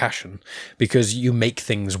out of passion, because you make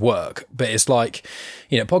things work. But it's like,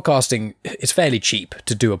 podcasting, it's fairly cheap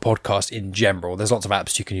to do a podcast in general. There's lots of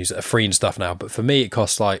apps you can use that are free and stuff now, but for me, it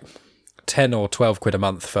costs like 10 or 12 quid a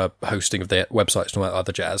month for hosting of the websites and all that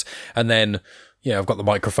other jazz. And then, I've got the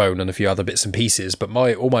microphone and a few other bits and pieces, but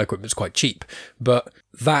all my equipment's quite cheap. But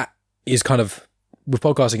that is kind of, with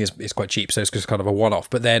podcasting, is quite cheap, so it's just kind of a one-off.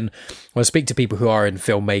 But then when I speak to people who are in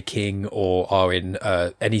filmmaking or are in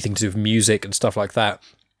anything to do with music and stuff like that,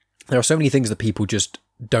 there are so many things that people just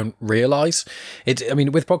don't realise.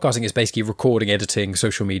 With podcasting, it's basically recording, editing,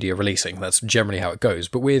 social media, releasing. That's generally how it goes.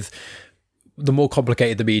 But with the more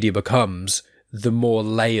complicated the media becomes, the more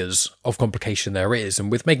layers of complication there is. And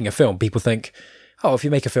with making a film, people think, oh, if you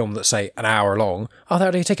make a film that's, say, an hour long, that'll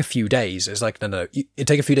only take a few days. It's like, no, it'd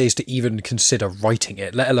take a few days to even consider writing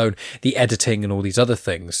it, let alone the editing and all these other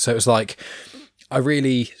things. So it's like, I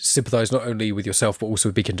really sympathise not only with yourself, but also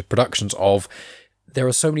with big into productions of, there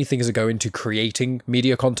are so many things that go into creating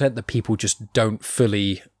media content that people just don't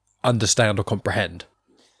fully understand or comprehend.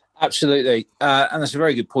 Absolutely. And that's a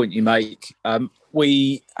very good point you make.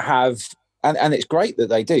 We have... And it's great that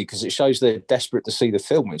they do, because it shows they're desperate to see the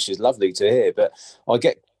film, which is lovely to hear. But I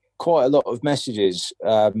get quite a lot of messages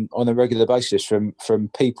on a regular basis from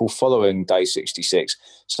people following Day 66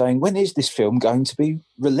 saying, when is this film going to be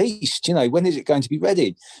released? When is it going to be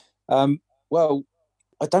ready? Well,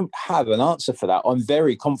 I don't have an answer for that. I'm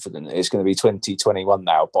very confident that it's going to be 2021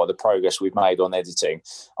 now by the progress we've made on editing.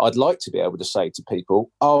 I'd like to be able to say to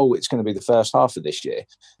people, it's going to be the first half of this year.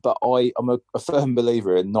 But I'm a firm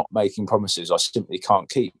believer in not making promises I simply can't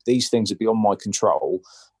keep. These things are beyond my control.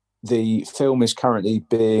 The film is currently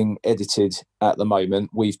being edited at the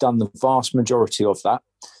moment. We've done the vast majority of that.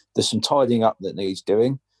 There's some tidying up that needs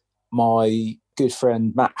doing. My good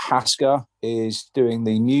friend Matt Hasker is doing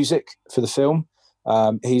the music for the film.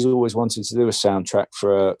 He's always wanted to do a soundtrack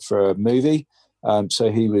for a movie,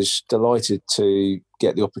 so he was delighted to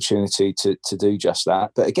get the opportunity to do just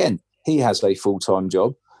that. But again, he has a full-time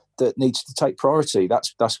job that needs to take priority.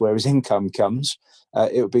 That's where his income comes.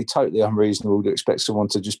 It would be totally unreasonable to expect someone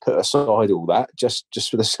to just put aside all that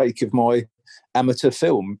just for the sake of my amateur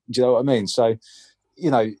film. Do you know what I mean? So,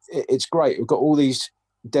 it's great. We've got all these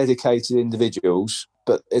dedicated individuals,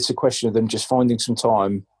 but it's a question of them just finding some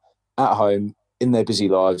time at home in their busy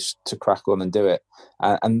lives to crack on and do it.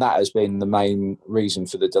 And that has been the main reason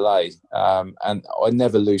for the delay. And I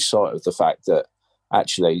never lose sight of the fact that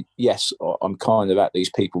actually, yes, I'm kind of at these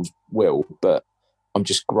people's will, but I'm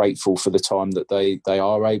just grateful for the time that they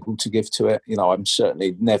are able to give to it. I'm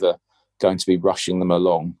certainly never going to be rushing them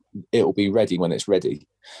along. It'll be ready when it's ready.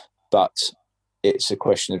 But it's a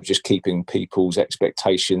question of just keeping people's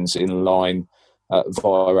expectations in line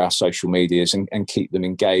via our social medias and keep them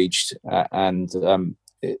engaged and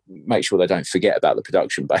make sure they don't forget about the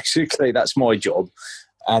production. Basically, that's my job.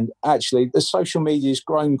 And actually, the social media has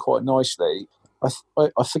grown quite nicely.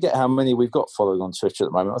 I forget how many we've got following on Twitter at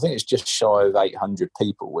the moment. I think it's just shy of 800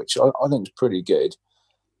 people, which I think is pretty good.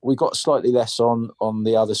 We got slightly less on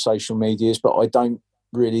the other social medias, but I don't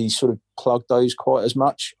really sort of plug those quite as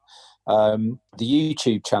much. The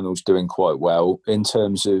YouTube channel's doing quite well in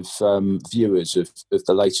terms of viewers of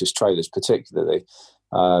the latest trailers, particularly.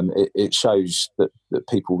 It shows that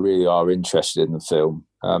people really are interested in the film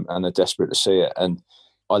and are desperate to see it. And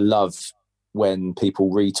I love when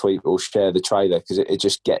people retweet or share the trailer because it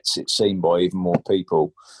just gets it seen by even more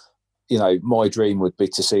people. My dream would be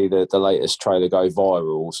to see the latest trailer go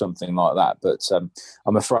viral or something like that. But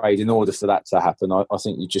I'm afraid in order for that to happen, I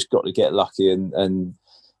think you've just got to get lucky and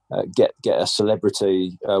get a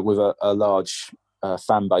celebrity with a large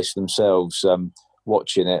fan base themselves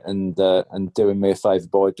watching it and doing me a favour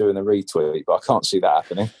by doing a retweet. But I can't see that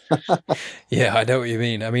happening. Yeah, I know what you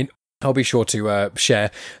mean. I mean, I'll be sure to share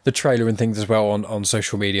the trailer and things as well on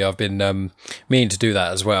social media. I've been meaning to do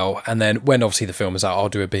that as well. And then when obviously the film is out, I'll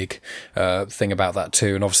do a big thing about that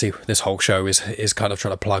too. And obviously this whole show is kind of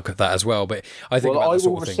trying to plug that as well. But I think about I that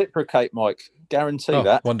sort will of thing. Reciprocate, Mike. Guarantee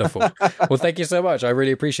that. Wonderful. Well, thank you so much. I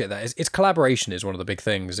really appreciate that. It's collaboration is one of the big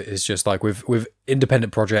things. It's just like with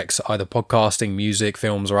independent projects, either podcasting, music,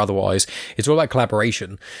 films, or otherwise, it's all about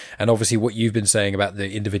collaboration. And obviously what you've been saying about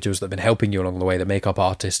the individuals that have been helping you along the way, the makeup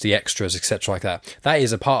artists, the extras, etc. like that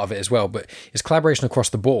is a part of it as well. But it's collaboration across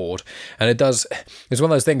the board. And it's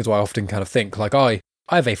one of those things where I often kind of think, like I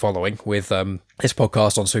have a following with this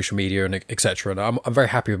podcast on social media and etc. And I'm very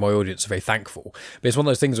happy with my audience, very thankful. But it's one of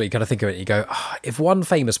those things where you kind of think of it and you go, if one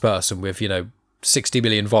famous person with, 60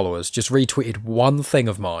 million followers just retweeted one thing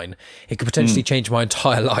of mine, it could potentially change my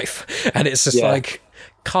entire life. And it's just like,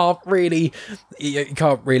 you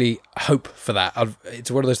can't really hope for that. It's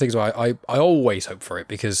one of those things where I always hope for it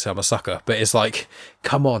because I'm a sucker, but it's like,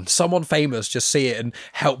 come on, someone famous just see it and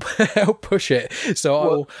help push it.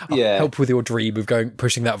 So I'll help with your dream of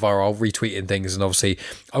pushing that viral. I'll retweet things, and obviously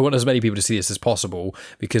I want as many people to see this as possible,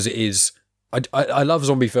 because it is, I love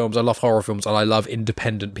zombie films, I love horror films, and I love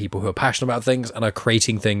independent people who are passionate about things and are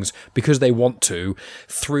creating things because they want to,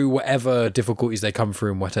 through whatever difficulties they come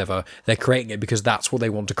through and whatever. They're creating it because that's what they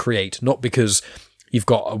want to create, not because you've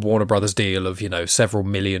got a Warner Brothers deal of, several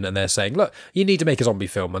million, and they're saying, look, you need to make a zombie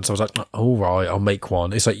film. And so I was like, all right, I'll make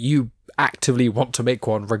one. It's like you actively want to make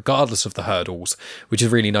one regardless of the hurdles, which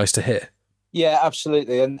is really nice to hear. Yeah,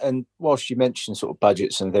 absolutely. And whilst you mentioned sort of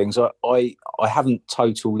budgets and things, I haven't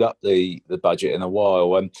totaled up the budget in a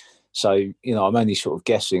while. So, I'm only sort of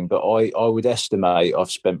guessing, but I would estimate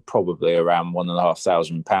I've spent probably around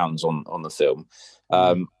 £1,500 on the film,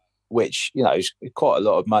 which, is quite a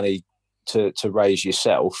lot of money to raise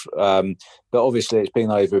yourself. But obviously it's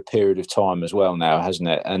been over a period of time as well now, hasn't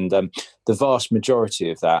it? And the vast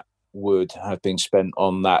majority of that would have been spent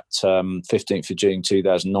on that 15th of June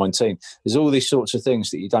 2019. There's all these sorts of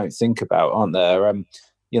things that you don't think about, aren't there?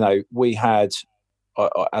 We had,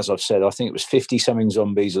 as I've said, I think it was 50-something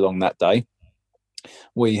zombies along that day.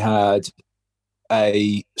 We had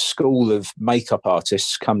a school of makeup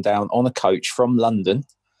artists come down on a coach from London.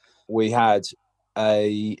 We had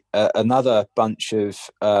another bunch of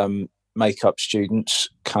makeup students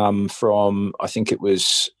come from, I think it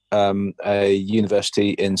was a university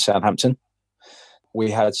in Southampton.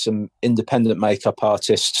 We had some independent makeup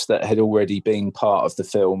artists that had already been part of the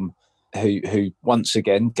film who once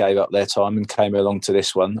again gave up their time and came along to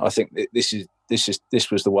this one. I think this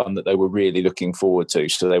was the one that they were really looking forward to,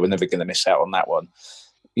 so they were never going to miss out on that one.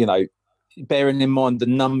 Bearing in mind the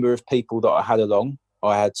number of people that I had along,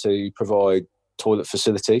 I had to provide toilet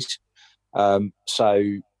facilities. I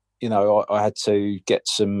had to get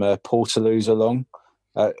some portaloos along.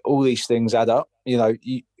 All these things add up.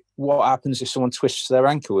 What happens if someone twists their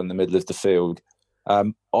ankle in the middle of the field? I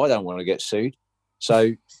don't want to get sued.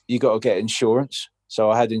 So you got to get insurance.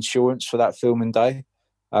 So I had insurance for that filming day.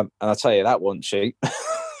 And I tell you, that wasn't cheap.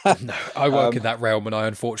 No, I work in that realm, and I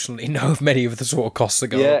unfortunately know of many of the sort of costs that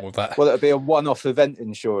go along with that. Well, it'll be a one-off event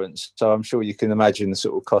insurance. So I'm sure you can imagine the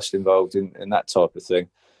sort of cost involved in that type of thing.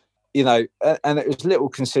 And it was little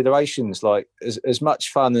considerations, like as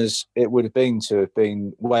much fun as it would have been to have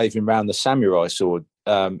been waving around the samurai sword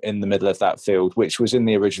in the middle of that field, which was in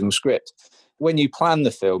the original script. When you plan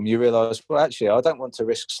the film, you realise, well, actually, I don't want to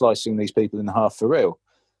risk slicing these people in half for real.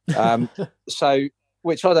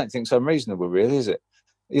 Which I don't think is unreasonable, really, is it?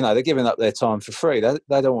 They're giving up their time for free. They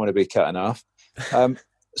don't want to be cut in half.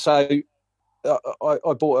 So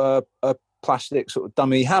I bought a plastic sort of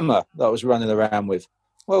dummy hammer that I was running around with.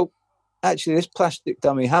 Well, actually, this plastic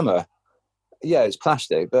dummy hammer, it's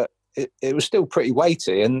plastic, but it was still pretty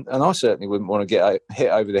weighty, and I certainly wouldn't want to get hit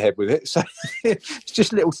over the head with it. So it's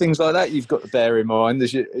just little things like that you've got to bear in mind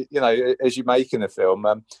as you're making a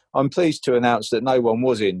film. I'm pleased to announce that no one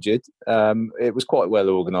was injured. It was quite well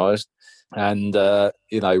organised, and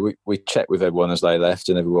we checked with everyone as they left,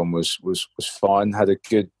 and everyone was fine. Had a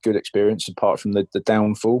good experience apart from the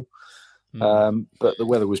downfall, but the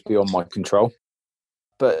weather was beyond my control.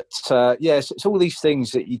 But it's all these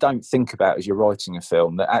things that you don't think about as you're writing a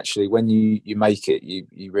film, that actually when you make it,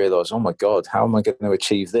 you realise, oh my God, how am I going to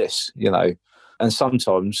achieve this? And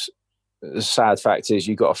sometimes the sad fact is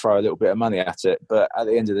you've got to throw a little bit of money at it. But at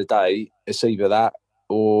the end of the day, it's either that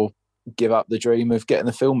or give up the dream of getting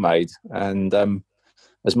a film made. And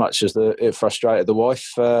as much as it frustrated the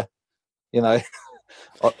wife, I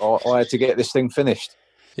had to get this thing finished.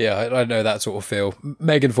 Yeah, I know that sort of feel.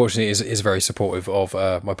 Meg, unfortunately, is very supportive of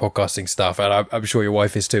my podcasting stuff, and I'm sure your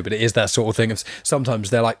wife is too, but it is that sort of thing of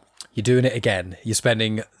sometimes they're like, you're doing it again. You're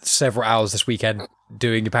spending several hours this weekend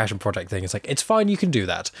doing your passion project thing. It's like, it's fine, you can do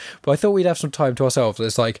that. But I thought we'd have some time to ourselves.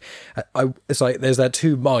 It's like there's that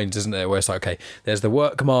two minds, isn't there? Where it's like, okay, there's the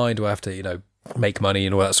work mind where I have to, make money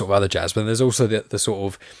and all that sort of other jazz. But there's also the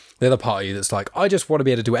sort of the other party that's like, I just want to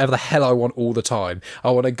be able to do whatever the hell I want all the time.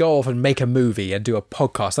 I want to go off and make a movie and do a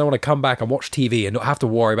podcast. I want to come back and watch TV and not have to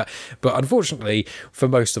worry about. But unfortunately, for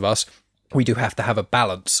most of us, we do have to have a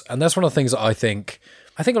balance. And that's one of the things that I think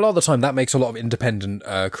a lot of the time that makes a lot of independent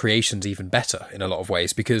creations even better in a lot of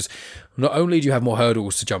ways, because not only do you have more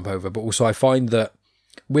hurdles to jump over, but also I find that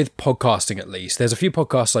with podcasting, at least, there's a few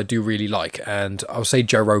podcasts I do really like, and I'll say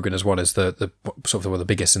Joe Rogan as one is the sort of one of the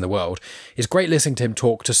biggest in the world. It's great listening to him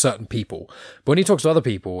talk to certain people, but when he talks to other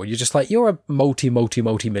people, you're just like, you're a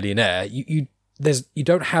multi-millionaire. You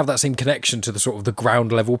don't have that same connection to the sort of the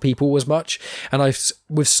ground level people as much. And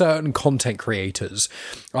with certain content creators,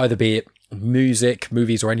 either be it music,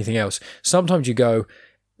 movies, or anything else, sometimes you go,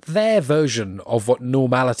 their version of what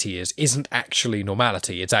normality isn't actually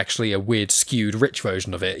normality. It's actually a weird, skewed, rich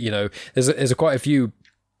version of it. You know, there's quite a few,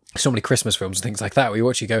 so many Christmas films and things like that where you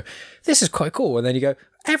watch, you go, this is quite cool. And then you go,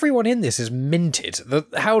 everyone in this is minted.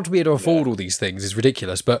 How to be able to afford all these things is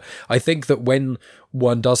ridiculous. But I think that when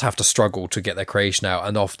one does have to struggle to get their creation out,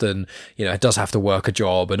 and often, you know, it does have to work a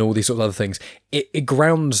job and all these sort of other things, it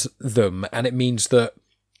grounds them. And it means that,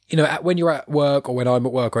 you know, when you're at work or when I'm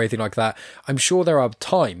at work or anything like that, I'm sure there are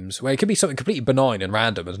times where it could be something completely benign and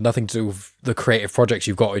random and nothing to do with the creative projects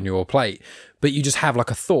you've got on your plate, but you just have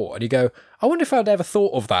like a thought and you go, I wonder if I'd ever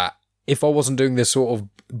thought of that if I wasn't doing this sort of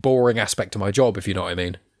boring aspect of my job, if you know what I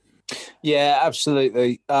mean. Yeah,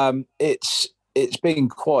 absolutely. It's been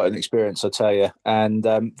quite an experience, I tell you, and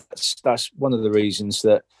that's one of the reasons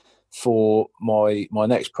that for my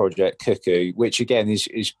next project, Cuckoo, which again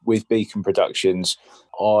is with Beacon Productions,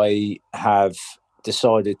 I have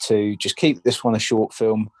decided to just keep this one a short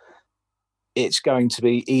film. It's going to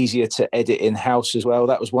be easier to edit in-house as well.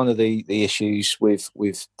 That was one of the issues with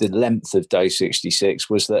the length of Day 66,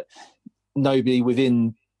 was that nobody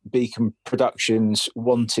within Beacon Productions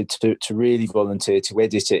wanted to really volunteer to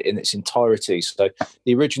edit it in its entirety. So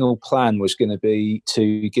the original plan was going to be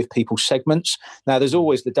to give people segments. Now, there's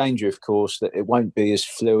always the danger, of course, that it won't be as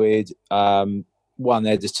fluid. One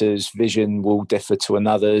editor's vision will differ to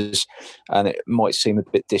another's, and it might seem a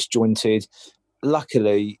bit disjointed.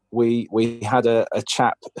 Luckily, we had a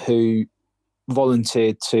chap who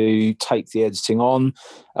volunteered to take the editing on.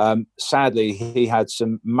 Sadly, he had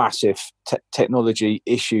some massive technology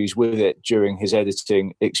issues with it during his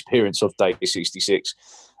editing experience of Day 66,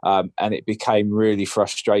 and it became really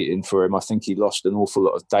frustrating for him. I think he lost an awful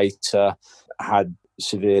lot of data, had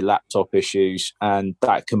severe laptop issues, and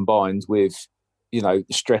that combined with, you know,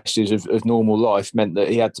 the stresses of normal life meant that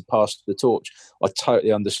he had to pass the torch. I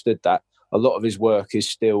totally understood that. A lot of his work is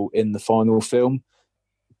still in the final film,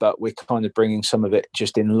 but we're kind of bringing some of it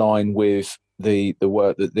just in line with the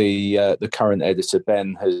work that the current editor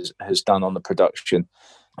Ben has done on the production.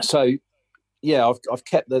 So yeah, I've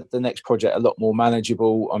kept the next project a lot more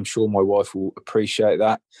manageable. I'm sure my wife will appreciate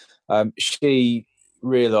that. She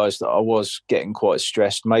realised that I was getting quite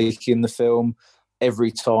stressed making the film.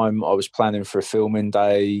 Every time I was planning for a filming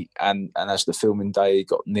day, and as the filming day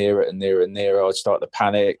got nearer and nearer and nearer, I'd start to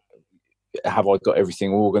panic. Have I got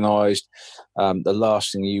everything organised? The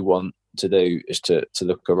last thing you want to do is to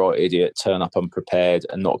look a right idiot, turn up unprepared,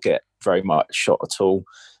 and not get very much shot at all.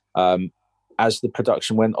 As the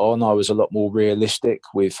production went on, I was a lot more realistic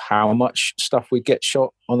with how much stuff we'd get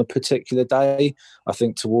shot on a particular day. I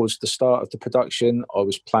think towards the start of the production, I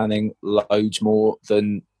was planning loads more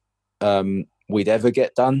than we'd ever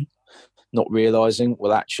get done, not realising,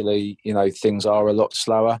 well, actually, you know, things are a lot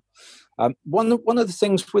slower. One of the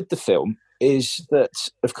things with the film is that,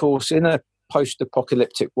 of course, in a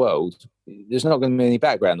post-apocalyptic world, there's not going to be any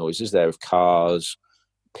background noise, is there, of cars,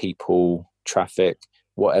 people, traffic,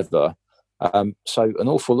 whatever. So an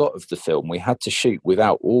awful lot of the film we had to shoot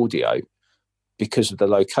without audio because of the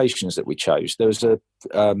locations that we chose. There was a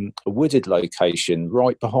wooded location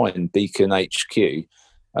right behind Beacon HQ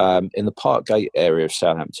in the Parkgate area of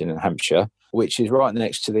Southampton in Hampshire, which is right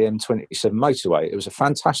next to the M27 motorway. It was a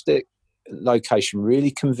fantastic location,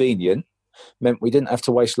 really convenient, meant we didn't have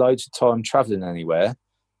to waste loads of time travelling anywhere.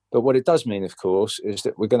 But what it does mean, of course, is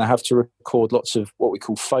that we're going to have to record lots of what we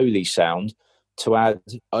call Foley sound to add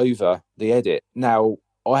over the edit. Now,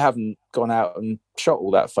 I haven't gone out and shot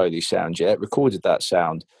all that Foley sound yet, recorded that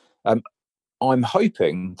sound. I'm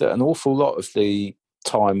hoping that an awful lot of the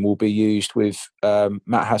time will be used with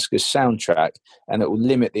Matt Hasker's soundtrack, and it will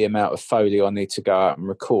limit the amount of Foley I need to go out and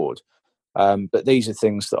record. But these are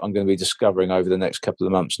things that I'm going to be discovering over the next couple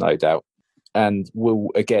of months, no doubt, and will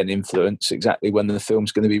again influence exactly when the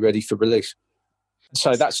film's going to be ready for release.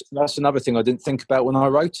 So that's another thing I didn't think about when I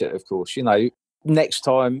wrote it, of course. You know, next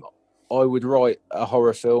time I would write a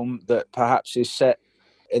horror film that perhaps is set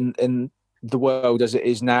in the world as it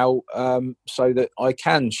is now, so that I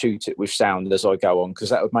can shoot it with sound as I go on,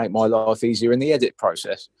 because that would make my life easier in the edit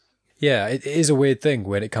process. Yeah, it is a weird thing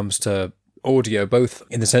when it comes to audio, both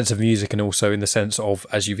in the sense of music and also in the sense of,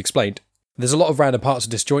 as you've explained, there's a lot of random parts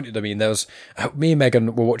of disjointed. I mean, there was me and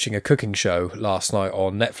Megan were watching a cooking show last night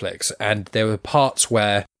on Netflix, and there were parts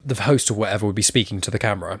where the host or whatever would be speaking to the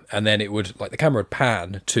camera, and then it would, like, the camera would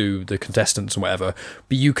pan to the contestants and whatever,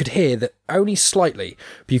 but you could hear that only slightly,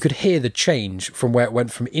 but you could hear the change from where it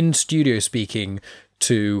went from in studio speaking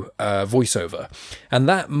to voiceover. And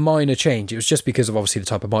that minor change, it was just because of obviously the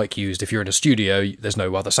type of mic used. If you're in a studio, there's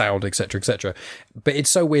no other sound, etc., etc. But it's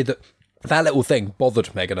so weird that little thing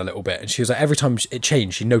bothered Megan a little bit, and she was like, every time it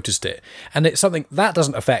changed, she noticed it. And it's something that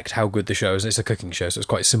doesn't affect how good the show is. It's a cooking show, so it's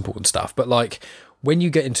quite simple and stuff. But like, when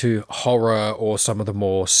you get into horror or some of the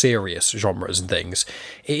more serious genres and things,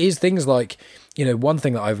 it is things like, you know, one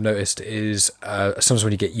thing that I've noticed is sometimes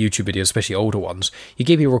when you get YouTube videos, especially older ones, you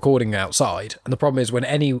keep your recording outside, and the problem is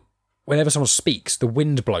whenever someone speaks, the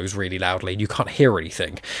wind blows really loudly and you can't hear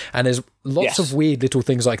anything. And there's lots of weird little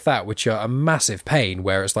things like that, which are a massive pain,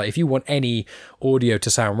 where it's like, if you want any audio to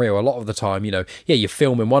sound real, a lot of the time, you know, yeah, you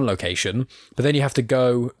film in one location, but then you have to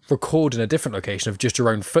go record in a different location of just your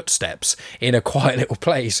own footsteps in a quiet little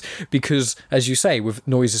place, because, as you say, with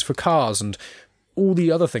noises for cars and all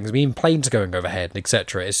the other things, I mean, planes going overhead,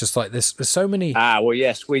 etc. It's just like there's so many. Well,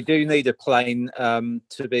 yes, we do need a plane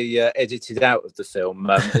to be edited out of the film.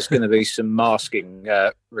 There's going to be some masking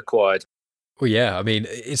required. Well, yeah, I mean,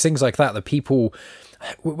 it's things like that people,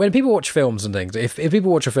 when people watch films and things, if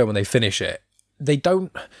people watch a film and they finish it, they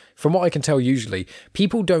don't, from what I can tell usually,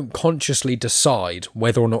 people don't consciously decide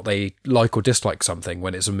whether or not they like or dislike something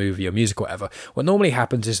when it's a movie or music or whatever. What normally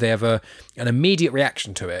happens is they have an immediate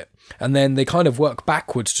reaction to it, and then they kind of work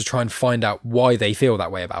backwards to try and find out why they feel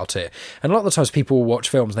that way about it. And a lot of the times people watch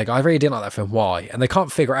films and they go, I really didn't like that film, why? And they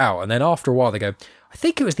can't figure it out. And then after a while they go, I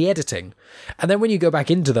think it was the editing. And then when you go back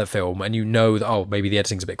into that film and you know that, oh, maybe the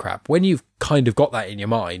editing's a bit crap, when you've kind of got that in your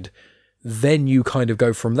mind, then you kind of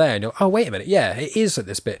go from there and you're, oh, wait a minute, yeah, it is at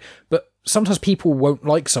this bit. But sometimes people won't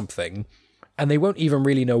like something and they won't even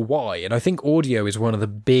really know why. And I think audio is one of the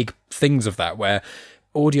big things of that, where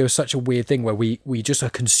audio is such a weird thing where we just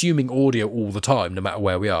are consuming audio all the time, no matter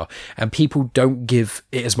where we are. And people don't give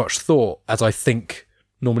it as much thought as I think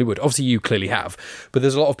normally would. Obviously, you clearly have. But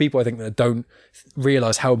there's a lot of people, I think, that don't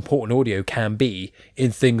realise how important audio can be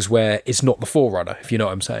in things where it's not the forerunner, if you know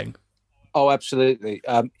what I'm saying. Oh, absolutely.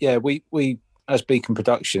 Yeah, we as Beacon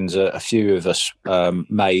Productions, a few of us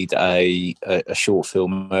made a short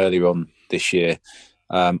film earlier on this year.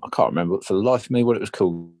 I can't remember for the life of me what it was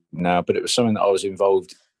called now, but it was something that I was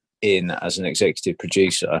involved in as an executive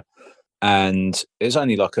producer. And it was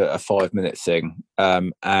only like a 5-minute thing,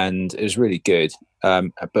 and it was really good.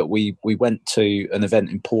 But we went to an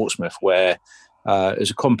event in Portsmouth where it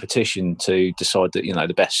was a competition to decide that, you know,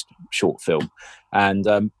 the best short film.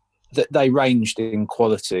 And they ranged in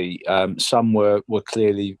quality. Some were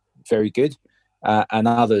clearly very good, and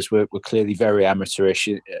others were clearly very amateurish,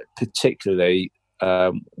 particularly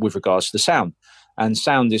with regards to the sound. And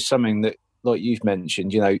sound is something that, like you've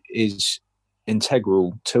mentioned, you know, is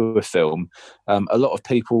integral to a film. A lot of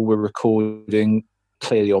people were recording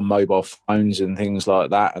clearly on mobile phones and things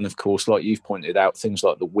like that. And of course, like you've pointed out, things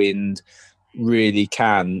like the wind really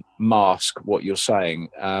can mask what you're saying.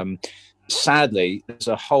 Sadly, there's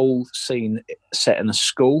a whole scene set in a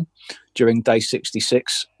school during day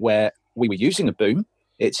 66 where we were using a boom.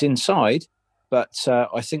 It's inside, but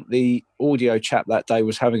I think the audio chap that day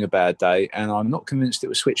was having a bad day, and I'm not convinced it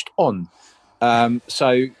was switched on.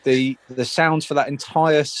 So the sound for that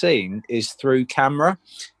entire scene is through camera.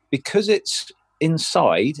 Because it's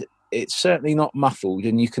inside, it's certainly not muffled,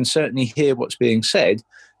 and you can certainly hear what's being said,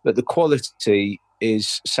 but the quality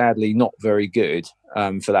is sadly not very good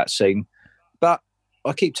for that scene. But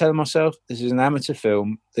I keep telling myself, this is an amateur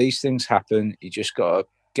film. These things happen. You just got to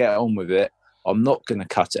get on with it. I'm not going to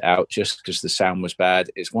cut it out just because the sound was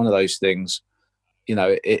bad. It's one of those things, you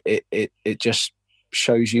know, it just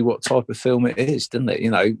shows you what type of film it is, doesn't it?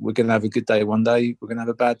 You know, we're going to have a good day one day, we're going to have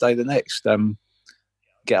a bad day the next.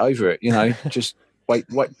 Get over it, you know, just wait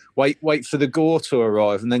for the gore to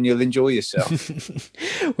arrive, and then you'll enjoy yourself.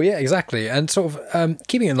 Well, yeah, exactly. And sort of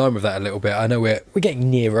keeping in line with that a little bit, I know we're getting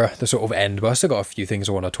nearer the sort of end, but I still got a few things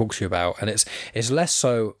I want to talk to you about. And it's less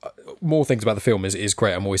so, more things about the film is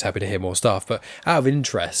great. I'm always happy to hear more stuff. But out of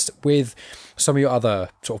interest, with some of your other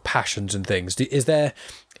sort of passions and things,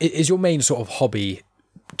 is your main sort of hobby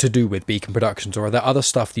to do with Beacon Productions, or are there other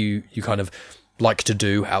stuff that you kind of like to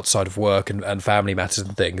do outside of work and family matters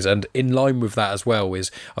and things? And in line with that as well is,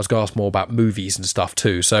 I was going to ask more about movies and stuff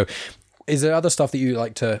too. So is there other stuff that you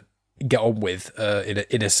like to get on with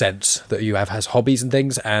in a sense that you have as hobbies and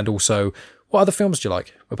things? And also, What other films do you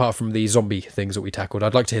like, apart from the zombie things that we tackled?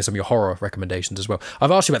 I'd like to hear some of your horror recommendations as well.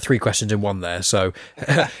 I've asked you about 3 questions in one there, so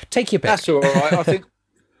take your pick. That's all right. I think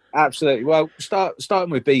absolutely. Well, starting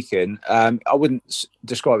with Beacon, I wouldn't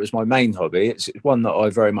describe it as my main hobby. It's one that I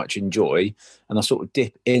very much enjoy, and I sort of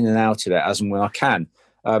dip in and out of it as and when I can.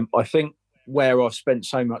 I think where I've spent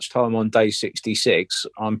so much time on day 66,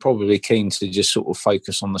 I'm probably keen to just sort of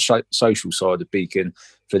focus on the social side of Beacon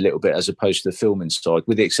for a little bit, as opposed to the filming side,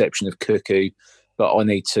 with the exception of Cuckoo. But I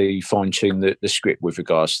need to fine tune the script with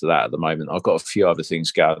regards to that at the moment. I've got a few other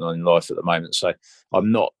things going on in life at the moment, so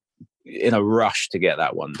I'm not in a rush to get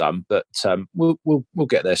that one done. But we'll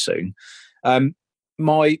get there soon.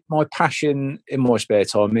 My passion in my spare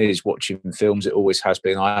time is watching films. It always has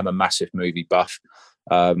been. I am a massive movie buff.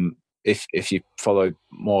 If you follow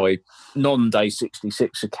my non-Day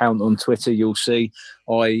 66 account on Twitter, you'll see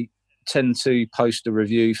I tend to post a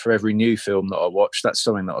review for every new film that I watch. That's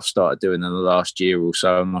something that I've started doing in the last year or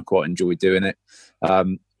so, and I quite enjoy doing it. I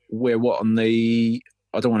don't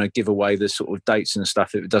want to give away the sort of dates and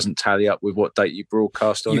stuff if it doesn't tally up with what date you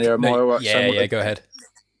broadcast on here. Am I all right? Yeah, go ahead.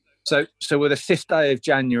 So we're the 5th day of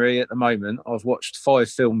January at the moment. I've watched 5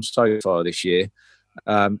 films so far this year.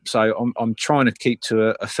 So I'm trying to keep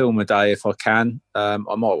to a film a day if I can. I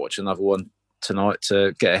might watch another one tonight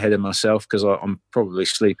to get ahead of myself, because I'm probably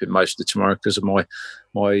sleeping most of tomorrow because of my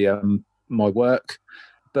work.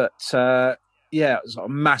 But yeah,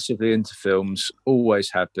 I'm massively into films.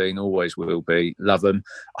 Always have been, always will be. Love them.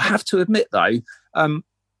 I have to admit though,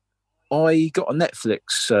 I got a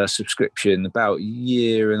Netflix subscription about a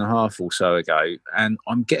year and a half or so ago, and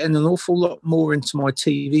I'm getting an awful lot more into my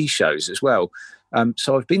TV shows as well.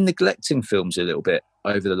 So I've been neglecting films a little bit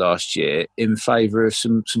over the last year in favour of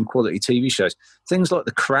some quality TV shows. Things like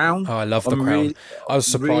The Crown. Oh, I love The Crown. I was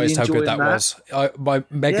surprised how good that was.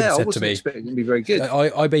 Megan said to me, expecting it to be very good.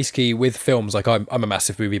 I basically, with films, like I'm a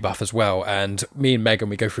massive movie buff as well, and me and Megan,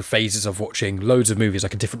 we go through phases of watching loads of movies,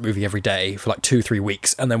 like a different movie every day for like 2-3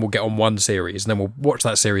 weeks, and then we'll get on one series, and then we'll watch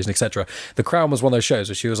that series, and etc. The Crown was one of those shows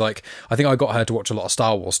where she was like, I think I got her to watch a lot of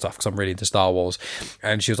Star Wars stuff because I'm really into Star Wars,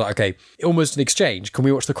 and she was like, okay, almost an exchange, can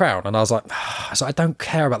we watch The Crown? And I was like, I don't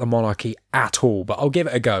care about the monarchy at all, but I'll give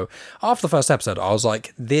it a go. After the first episode, I was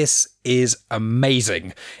like, this is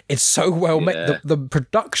amazing. It's so well made. The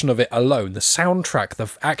production of it alone, the soundtrack, the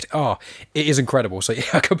act, it is incredible. So yeah,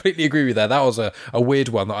 I completely agree with you there. That was a weird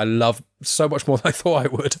one that I love so much more than I thought I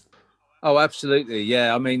would. Oh, absolutely.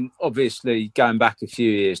 Yeah. I mean, obviously going back a few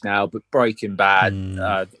years now, but Breaking Bad,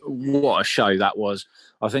 what a show that was.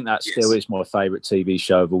 I think that still is my favourite TV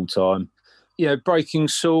show of all time. Yeah, Breaking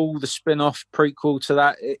Saul, the spin-off prequel to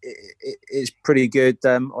that, it's pretty good.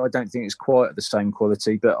 I don't think it's quite at the same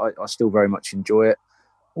quality, but I still very much enjoy it.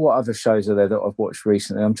 What other shows are there that I've watched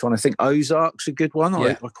recently? I'm trying to think. Ozark's a good one.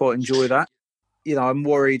 Yeah. I quite enjoy that. You know, I'm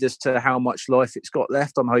worried as to how much life it's got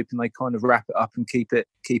left. I'm hoping they kind of wrap it up and keep it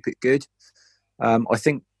good. I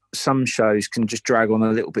think some shows can just drag on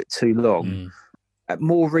a little bit too long.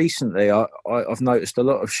 More recently, I've noticed a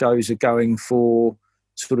lot of shows are going for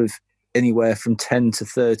sort of anywhere from 10 to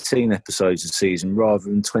 13 episodes a season rather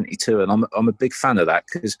than 22, and I'm a big fan of that,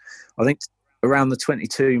 because I think around the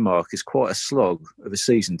 22 mark is quite a slog of a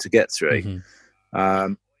season to get through. I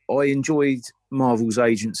enjoyed Marvel's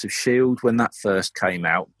Agents of S.H.I.E.L.D. when that first came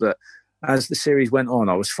out, but as the series went on,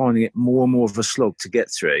 I was finding it more and more of a slog to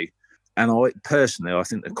get through, and I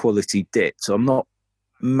think the quality dipped. So I'm not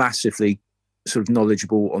massively sort of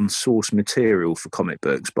knowledgeable on source material for comic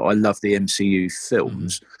books, but I love the MCU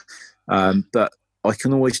films. But I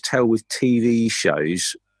can always tell with TV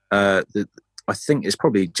shows that I think it's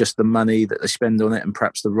probably just the money that they spend on it, and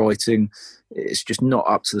perhaps the writing. It's just not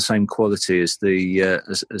up to the same quality as the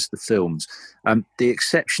as the films. The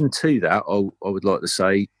exception to that, I would like to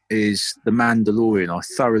say, is The Mandalorian. I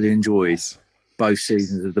thoroughly enjoyed both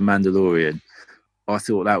seasons of The Mandalorian. I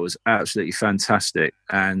thought that was absolutely fantastic,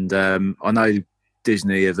 and I know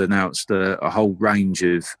Disney have announced a whole range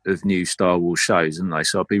of new Star Wars shows, haven't they?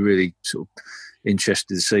 So I'd be really sort of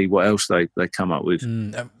interested to see what else they come up with.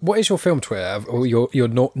 What is your film Twitter, or your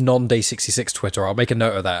non-Day 66 Twitter? I'll make a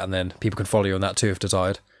note of that, and then people can follow you on that too if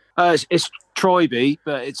desired. It's Triby,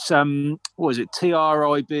 but it's what is it?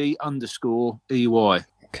 TRIB_EY.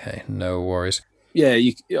 Okay, no worries. Yeah,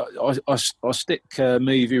 I stick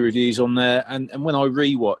movie reviews on there, and when I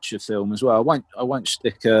rewatch a film as well, I won't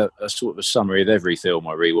stick a sort of a summary of every film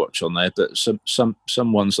I rewatch on there, but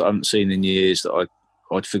some ones that I haven't seen in years that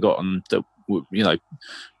I'd forgotten that were, you know,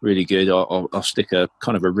 really good. I'll stick a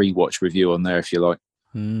kind of a rewatch review on there if you like.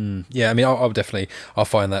 Yeah, I mean, I'll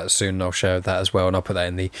find that soon, and I'll share that as well, and I'll put that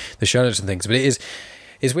in the show notes and things. But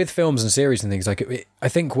it's with films and series and things, like I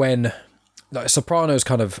think when like Sopranos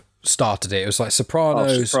kind of started it. It was like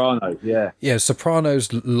Sopranos, Sopranos, yeah. yeah,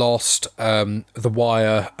 Sopranos, Lost, The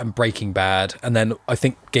Wire, and Breaking Bad, and then I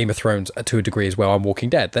think Game of Thrones to a degree as well. And Walking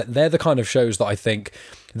Dead. They're the kind of shows that I think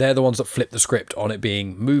they're the ones that flip the script on it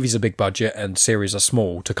being movies are big budget and series are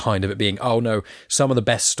small to kind of it being, oh no, some of the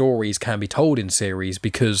best stories can be told in series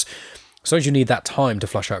because sometimes you need that time to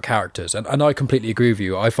flush out characters. And I completely agree with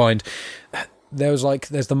you. I find there's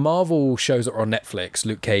the Marvel shows that are on Netflix,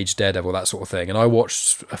 Luke Cage, Daredevil, that sort of thing, and I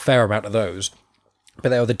watched a fair amount of those. But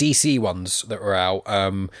there are the DC ones that were out,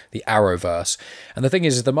 the Arrowverse. And the thing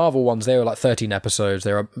is the Marvel ones, they were like 13 episodes.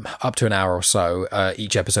 They're up to an hour or so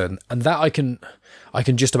each episode. And that I can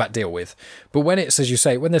just about deal with. But when it's, as you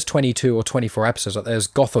say, when there's 22 or 24 episodes, like there's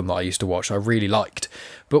Gotham that I used to watch, I really liked.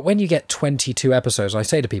 But when you get 22 episodes, I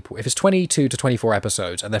say to people, if it's 22 to 24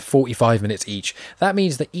 episodes and they're 45 minutes each, that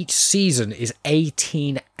means that each season is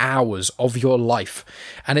 18 hours of your life.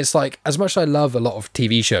 And it's like, as much as I love a lot of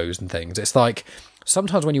TV shows and things, it's like,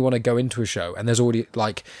 sometimes when you want to go into a show and there's already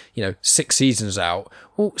 6 seasons out,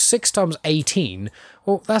 well, 6 times 18,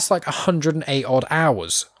 well, that's like 108 odd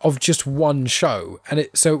hours of just one show. And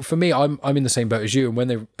so for me, I'm in the same boat as you. And when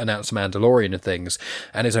they announced Mandalorian and things,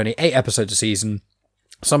 and it's only 8 episodes a season,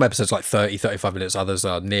 some episodes like 30, 35 minutes, others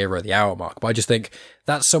are nearer the hour mark. But I just think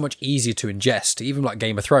that's so much easier to ingest. Even like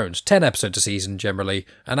Game of Thrones, 10 episodes a season generally,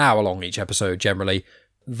 an hour long each episode generally.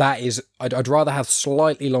 That is, I'd rather have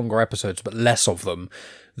slightly longer episodes, but less of them,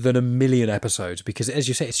 than a million episodes, because as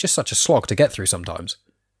you say, it's just such a slog to get through sometimes.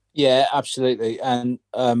 Yeah, absolutely. And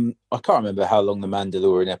I can't remember how long the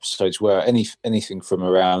Mandalorian episodes were. Anything from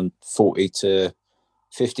around 40 to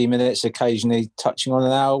 50 minutes, occasionally touching on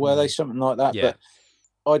an hour, were they? Something like that. Yeah.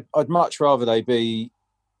 But I'd much rather they be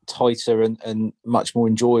tighter and much more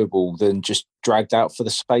enjoyable than just dragged out for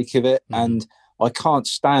the sake of it. Mm. And I can't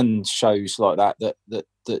stand shows like that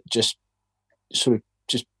just sort of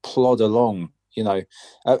just plod along,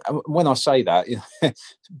 when I say that,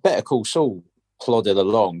 Better Call Saul plodded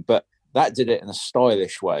along, but that did it in a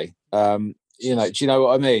stylish way. Do you know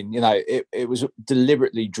what I mean? It was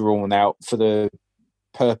deliberately drawn out for the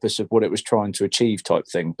purpose of what it was trying to achieve type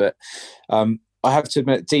thing. But I have to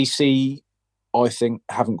admit, DC, I think,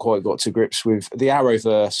 haven't quite got to grips with the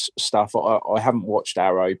Arrowverse stuff. I haven't watched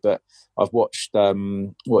Arrow, but I've watched,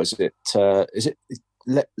 what is it? Is it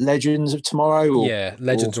Legends of Tomorrow?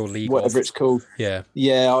 Legends or League. Whatever it's called. Yeah.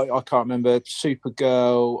 Yeah, I can't remember.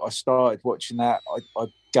 Supergirl, I started watching that. I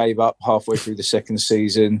gave up halfway through the second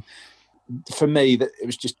season. For me, that it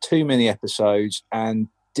was just too many episodes and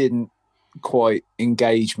didn't quite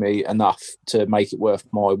engage me enough to make it worth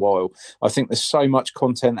my while. I think there's so much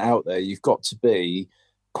content out there. You've got to be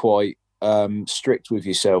quite strict with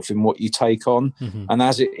yourself in what you take on. Mm-hmm. And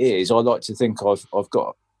as it is, I like to think I've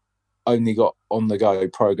only got on the go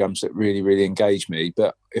programs that really, really engage me.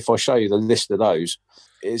 But if I show you the list of those,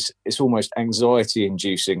 it's almost anxiety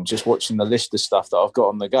inducing just watching the list of stuff that I've got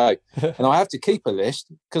on the go. And I have to keep a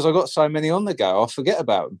list because I've got so many on the go, I forget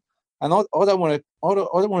about them. And I don't want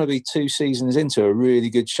to be 2 seasons into a really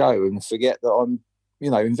good show and forget that I'm,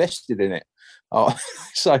 invested in it.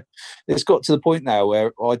 So it's got to the point now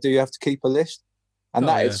where I do have to keep a list. And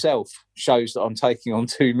that itself shows that I'm taking on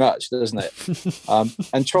too much, doesn't it?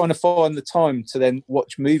 And trying to find the time to then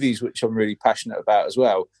watch movies, which I'm really passionate about as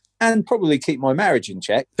well, and probably keep my marriage in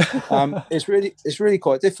check. It's really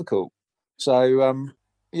quite difficult. So,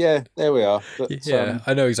 there we are. But,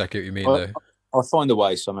 I know exactly what you mean, though. I'll find a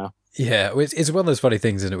way somehow. Yeah, it's one of those funny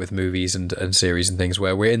things, isn't it, with movies and series and things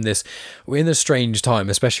where we're in this strange time,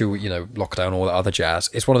 especially, lockdown, all that other jazz.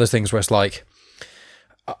 It's one of those things where it's like,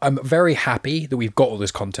 I'm very happy that we've got all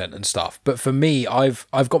this content and stuff, but for me, I've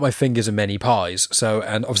got my fingers in many pies. So,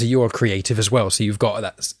 and obviously you are creative as well, so you've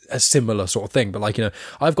got a similar sort of thing. But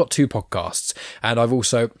I've got 2 podcasts, and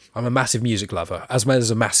I'm a massive music lover as well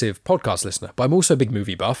as a massive podcast listener. But I'm also a big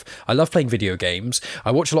movie buff. I love playing video games.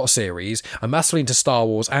 I watch a lot of series. I'm massively into Star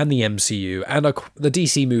Wars and the MCU and the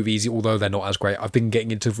DC movies, although they're not as great. I've been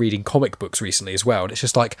getting into reading comic books recently as well, and it's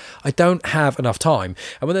just like I don't have enough time.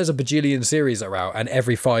 And when there's a bajillion series that are out, and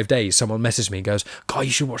every 5 days someone messages me and goes, God,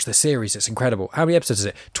 you should watch this series, it's incredible. How many episodes is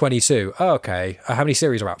it? 22. Oh, okay. How many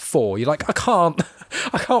series are out? 4. You're like, I can't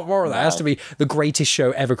borrow that. It has to be the greatest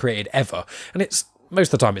show ever created ever. And it's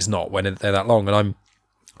most of the time it's not when they're that long. And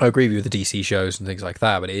I agree with you with the DC shows and things like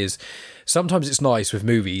that, but it is sometimes it's nice with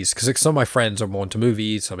movies because some of my friends are more into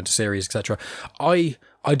movies, some into series, etc.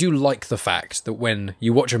 I do like the fact that when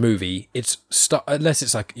you watch a movie, unless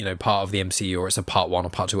it's like, part of the MCU or it's a part 1 or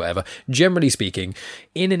part 2, whatever, generally speaking,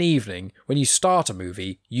 in an evening, when you start a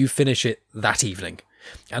movie, you finish it that evening.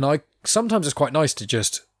 And sometimes it's quite nice to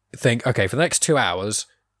just think, okay, for the next 2 hours,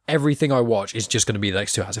 everything I watch is just going to be the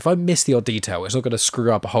next 2 hours. If I miss the odd detail, it's not going to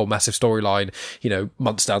screw up a whole massive storyline,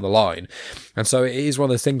 months down the line. And so it is one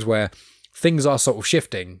of those things where things are sort of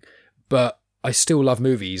shifting, but I still love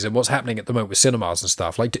movies and what's happening at the moment with cinemas and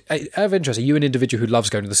stuff. Like, out of interest, are you an individual who loves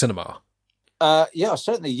going to the cinema? Yeah, I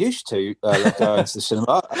certainly used to go into the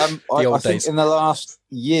cinema. I think days. in the last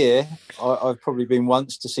year, I've probably been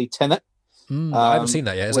once to see Tenet. I haven't seen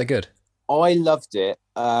that yet. Is that good? I loved it.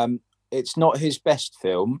 It's not his best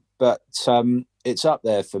film, but it's up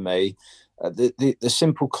there for me. The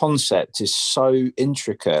simple concept is so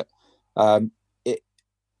intricate.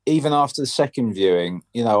 Even after the second viewing,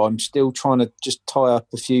 I'm still trying to just tie up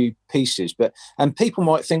a few pieces. And people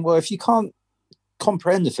might think, well, if you can't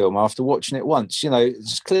comprehend the film after watching it once,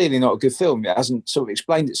 it's clearly not a good film. It hasn't sort of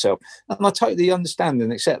explained itself. And I totally understand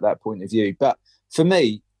and accept that point of view. But for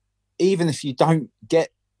me, even if you don't get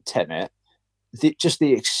Tenet, just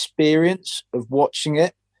the experience of watching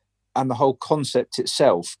it and the whole concept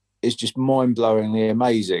itself is just mind-blowingly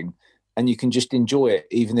amazing. And you can just enjoy it,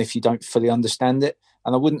 even if you don't fully understand it.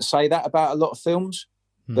 And I wouldn't say that about a lot of films,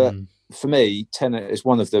 but for me, Tenet is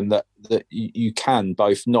one of them that you can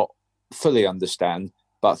both not fully understand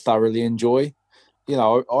but thoroughly enjoy.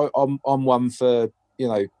 I'm one for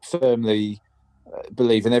firmly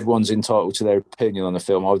believing everyone's entitled to their opinion on a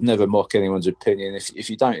film. I would never mock anyone's opinion. If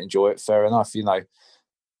you don't enjoy it, fair enough,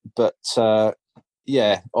 but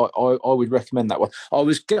yeah, I would recommend that one. I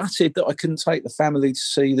was gutted that I couldn't take the family to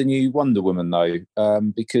see the new Wonder Woman though,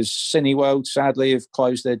 because Cineworld sadly have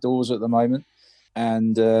closed their doors at the moment,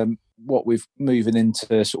 and what we've moving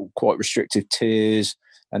into sort of quite restrictive tiers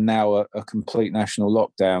and now a complete national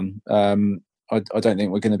lockdown, I don't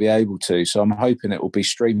think we're going to be able to. So I'm hoping it will be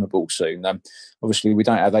streamable soon. Obviously, we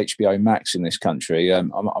don't have HBO Max in this country.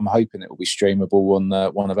 I'm hoping it will be streamable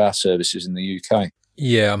on one of our services in the UK.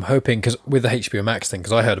 Yeah, I'm hoping, because with the HBO Max thing,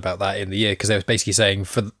 because I heard about that in the year, because they were basically saying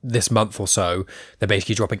for this month or so, they're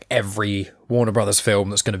basically dropping every Warner Brothers film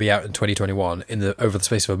that's going to be out in 2021 over the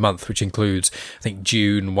space of a month, which includes, I think,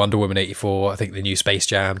 June, Wonder Woman 84, I think the new Space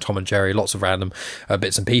Jam, Tom and Jerry, lots of random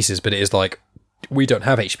bits and pieces. But it is like, we don't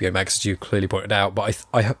have HBO Max, as you clearly pointed out, but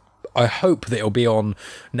I hope that it'll be on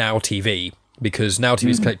Now TV, because Now TV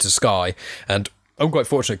is connected to Sky, and I'm quite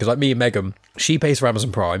fortunate because, like, me and Megan, she pays for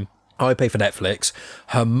Amazon Prime, I pay for Netflix,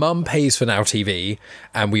 her mum pays for Now TV,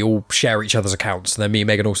 and we all share each other's accounts. And then me and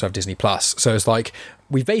Megan also have Disney Plus. So it's like,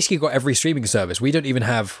 we've basically got every streaming service. We don't even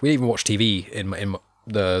watch TV in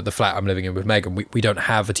the flat I'm living in with Megan. We don't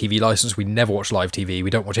have a TV license. We never watch live TV. We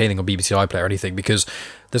don't watch anything on BBC iPlayer or anything, because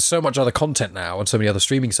there's so much other content now and so many other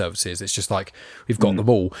streaming services. It's just like, we've got them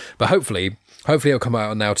all. But hopefully it'll come out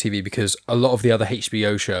on Now TV, because a lot of the other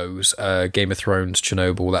HBO shows, Game of Thrones,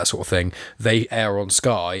 Chernobyl, that sort of thing, they air on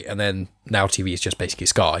Sky, and then Now TV is just basically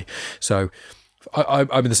Sky. So I'm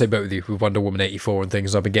in the same boat with you with Wonder Woman 84 and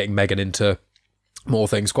things. I've been getting Megan into more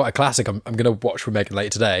things. Quite a classic I'm going to watch with Megan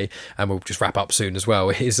later today, and we'll just wrap up soon as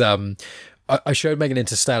well, is I showed Megan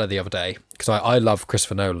Interstellar the other day, because I love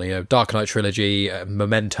Christopher Nolan. Dark Knight trilogy,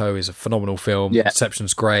 Memento is a phenomenal film. Yeah.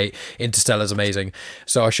 Inception's great. Interstellar's amazing.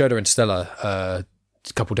 So I showed her Interstellar a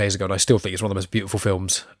couple of days ago, and I still think it's one of the most beautiful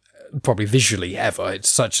films, probably visually, ever. It's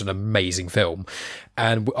such an amazing film.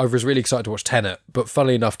 And I was really excited to watch Tenet, but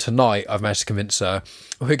funnily enough, tonight I've managed to convince her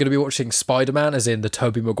we're going to be watching Spider-Man, as in the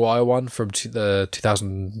Tobey Maguire one from the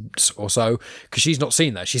 2000 or so, because she's not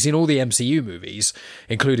seen that. She's seen all the MCU movies,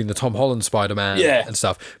 including the Tom Holland Spider-Man and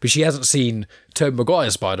stuff, but she hasn't seen Tobey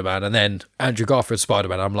Maguire's Spider-Man and then Andrew Garfield's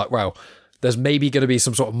Spider-Man. I'm like, well, there's maybe going to be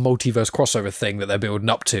some sort of multiverse crossover thing that they're building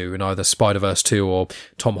up to in either Spider-Verse 2 or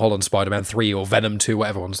Tom Holland Spider-Man 3 or Venom 2,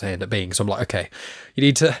 whatever ones they end up being. So I'm like, okay, you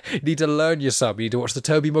need to learn your sub. You need to watch the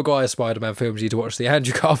Tobey Maguire Spider-Man films. You need to watch the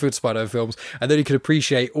Andrew Garfield Spider-Man films, and then you can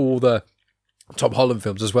appreciate all the Tom Holland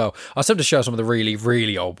films as well. I was tempted to show some of the really,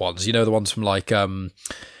 really old ones. The ones from like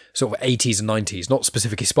sort of 80s and 90s, not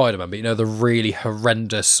specifically Spider-Man, but the really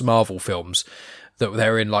horrendous Marvel films that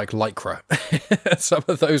they're in, like Lycra. Some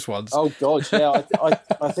of those ones. Oh god, yeah.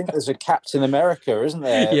 I think there's a Captain America, isn't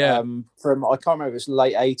there? Yeah. From, I can't remember if it's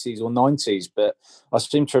late 80s or 90s, but I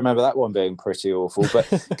seem to remember that one being pretty awful.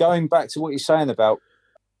 But going back to what you're saying about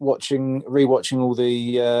rewatching all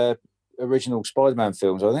the original Spider-Man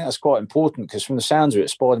films, I think that's quite important, because from the sounds of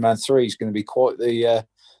it, Spider-Man 3 is going to be quite the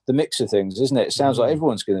mix of things, isn't it? It sounds like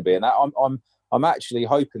everyone's going to be in that. I'm actually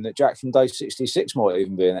hoping that Jack from Day 66 might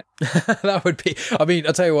even be in it. That would be, I mean,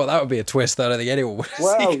 I'll tell you what, that would be a twist that I don't think anyone would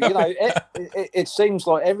Well, see coming. it seems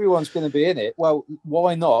like everyone's going to be in it. Well,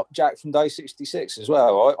 why not Jack from Day 66 as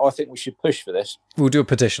well? I think we should push for this. We'll do a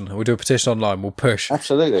petition. We'll do a petition online. We'll push.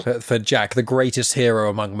 Absolutely. For Jack, the greatest hero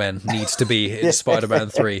among men, needs to be in Spider-Man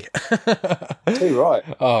 3. Too right.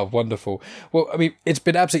 Oh, wonderful. Well, I mean, it's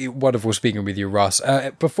been absolutely wonderful speaking with you, Russ.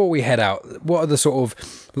 Before we head out, what are the sort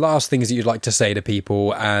of last things that you'd like to say to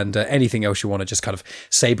people, and anything else you want to just kind of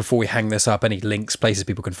say before we hang this up? Any links, places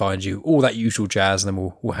people can find you, all that usual jazz, and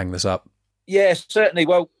then we'll hang this up. Yes, certainly.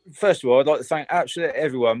 Well, first of all, I'd like to thank absolutely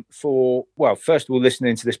everyone for, well, first of all,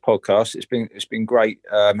 listening to this podcast. It's been great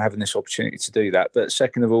having this opportunity to do that. But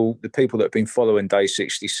second of all, the people that have been following Day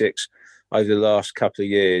 66 over the last couple of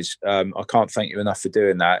years, I can't thank you enough for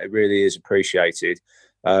doing that. It really is appreciated.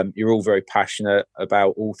 You're all very passionate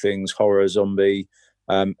about all things horror, zombie,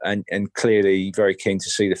 and clearly very keen to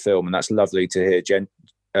see the film, and that's lovely to hear.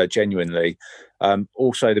 Genuinely.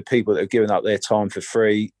 Also, the people that have given up their time for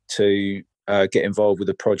free to get involved with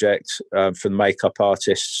the project, from makeup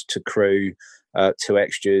artists to crew to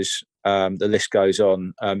extras, the list goes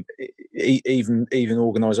on. Even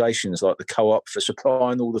organisations like the Co-op for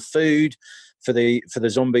supplying all the food for the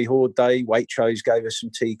Zombie Horde Day. Waitrose gave us some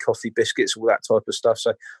tea, coffee, biscuits, all that type of stuff.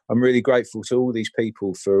 So I'm really grateful to all these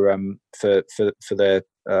people for their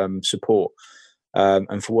support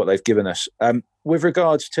and for what they've given us. With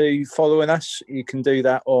regards to following us, you can do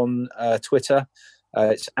that on Twitter.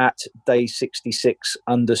 It's at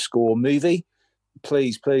day66_movie.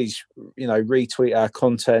 Please, retweet our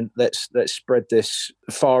content. Let's spread this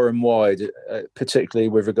far and wide, particularly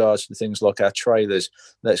with regards to things like our trailers.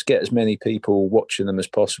 Let's get as many people watching them as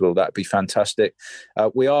possible. That'd be fantastic.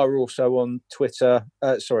 We are also on Twitter.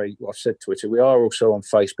 I've said Twitter. We are also on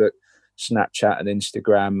Facebook, Snapchat, and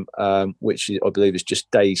Instagram, which I believe is just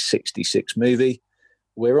Day66Movie.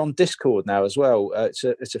 We're on Discord now as well.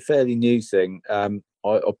 It's a fairly new thing.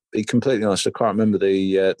 I'll be completely honest, I can't remember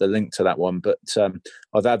the link to that one, but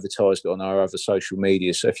I've advertised it on our other social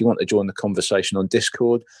media. So if you want to join the conversation on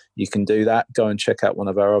Discord, you can do that. Go and check out one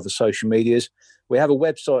of our other social medias. We have a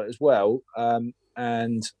website as well, and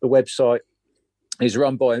the website is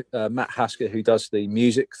run by Matt Hasker, who does the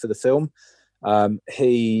music for the film.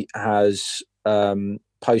 He has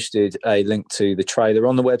posted a link to the trailer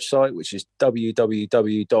on the website, which is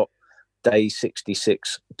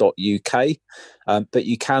www.day66.uk. But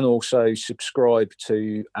you can also subscribe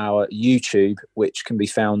to our YouTube, which can be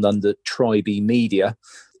found under Tribe Media,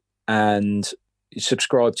 and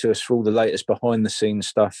subscribe to us for all the latest behind the scenes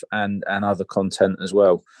stuff and other content as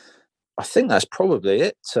well. I think that's probably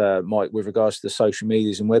it, Mike, with regards to the social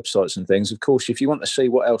medias and websites and things. Of course, if you want to see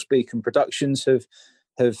what else Beacon Productions have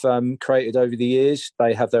created over the years,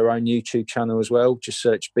 they have their own YouTube channel as well. Just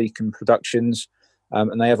search Beacon Productions,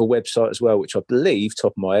 and they have a website as well, which I believe,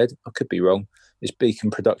 top of my head, I could be wrong, is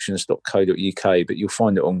beaconproductions.co.uk, but you'll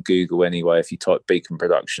find it on Google anyway. If you type Beacon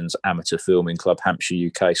Productions Amateur Filming Club Hampshire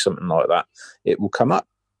UK, something like that, it will come up.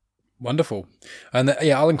 Wonderful. And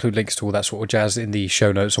I'll include links to all that sort of jazz in the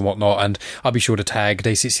show notes and whatnot, and I'll be sure to tag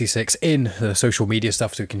Day66 in the social media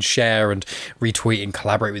stuff so we can share and retweet and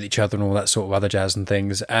collaborate with each other and all that sort of other jazz and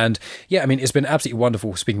things. And I mean, it's been absolutely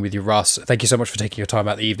wonderful speaking with you, Russ. Thank you so much for taking your time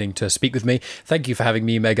out the evening to speak with me. Thank you for having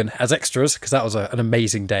me, Megan, as extras, because that was an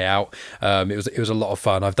amazing day out. It was a lot of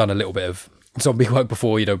fun. I've done a little bit of zombie work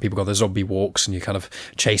before, people go on the zombie walks and you kind of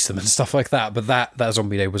chase them and stuff like that, but that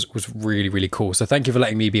zombie day was really, really cool. So thank you for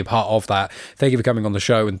letting me be a part of that. Thank you for coming on the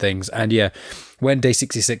show and things. And when Day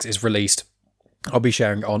 66 is released, I'll be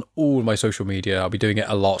sharing it on all my social media. I'll be doing it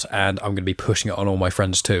a lot, and I'm going to be pushing it on all my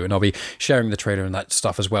friends too, and I'll be sharing the trailer and that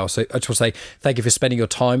stuff as well. So I just want to say thank you for spending your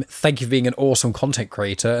time. Thank you for being an awesome content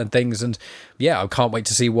creator and things. And I can't wait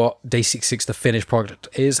to see what Day 66 the finished product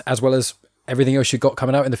is, as well as everything else you've got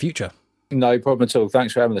coming out in the future. No problem at all.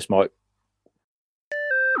 Thanks for having us, Mike.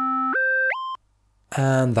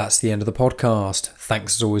 And that's the end of the podcast.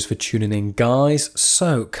 Thanks as always for tuning in, guys.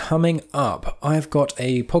 So coming up, I've got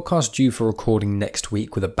a podcast due for recording next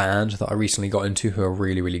week with a band that I recently got into who are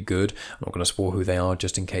really, really good. I'm not going to spoil who they are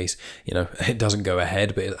just in case, it doesn't go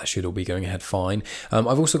ahead, but it should all be going ahead fine. I've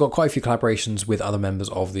also got quite a few collaborations with other members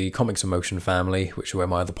of the Comics in Motion family, which is where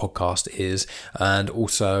my other podcast is, and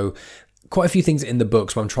also quite a few things in the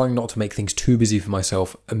books, but I'm trying not to make things too busy for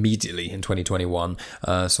myself immediately in 2021,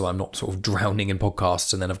 so I'm not sort of drowning in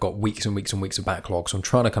podcasts and then I've got weeks and weeks and weeks of backlog, so I'm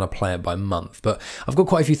trying to kind of play it by month. But I've got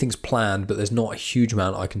quite a few things planned, but there's not a huge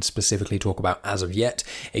amount I can specifically talk about as of yet,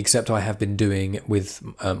 except I have been doing with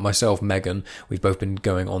myself, Megan, we've both been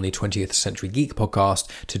going on the 20th Century Geek podcast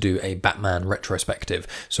to do a Batman retrospective.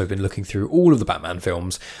 So I've been looking through all of the Batman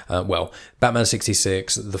films, Batman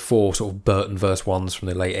 66, the 4 sort of Burton-verse ones from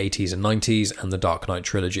the late 80s and 90s, and the Dark Knight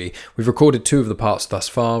trilogy. We've recorded 2 of the parts thus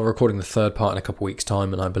far. We're recording the 3rd part in a couple of weeks'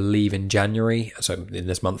 time, and I believe in January, so in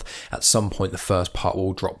this month, at some point the 1st part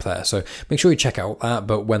will drop there. So make sure you check out that,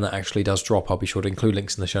 but when that actually does drop, I'll be sure to include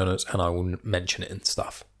links in the show notes and I will mention it and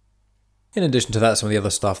stuff. In addition to that, some of the other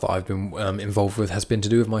stuff that I've been involved with has been to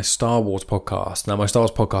do with my Star Wars podcast. Now, my Star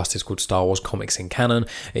Wars podcast is called Star Wars Comics in Canon.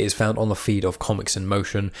 It is found on the feed of Comics in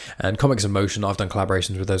Motion. And Comics in Motion, I've done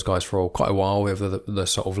collaborations with those guys for quite a while over the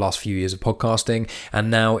sort of last few years of podcasting. And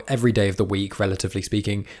now, every day of the week, relatively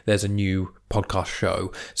speaking, there's a new podcast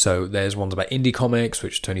show. So there's ones about indie comics,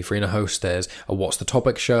 which Tony Farina hosts. There's a What's the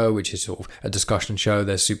Topic show, which is sort of a discussion show.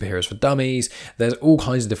 There's Superheroes for Dummies. There's all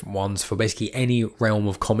kinds of different ones for basically any realm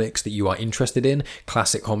of comics that you are interested in.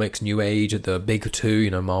 Classic comics, New Age, the big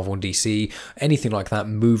 2, Marvel and DC, anything like that,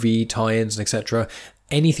 movie tie-ins, etc.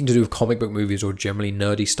 Anything to do with comic book movies or generally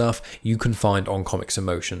nerdy stuff, you can find on Comics in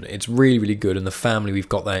Motion. It's really, really good, and the family we've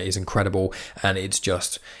got there is incredible, and it's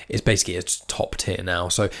basically it's top tier now.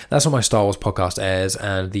 So that's when my Star Wars podcast airs,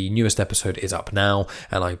 and the newest episode is up now,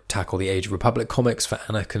 and I tackle the Age of Republic comics for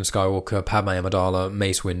Anakin Skywalker, Padme Amidala,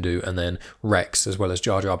 Mace Windu, and then Rex, as well as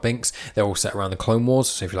Jar Jar Binks. They're all set around the Clone Wars,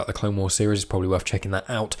 so if you like the Clone Wars series, it's probably worth checking that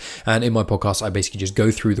out. And in my podcast, I basically just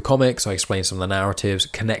go through the comics, I explain some of the narratives,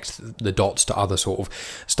 connect the dots to other sort of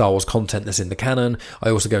Star Wars content that's in the canon. I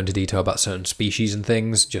also go into detail about certain species and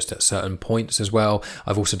things, just at certain points as well.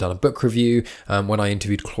 I've also done a book review. When I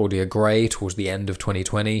interviewed Claudia Gray towards the end of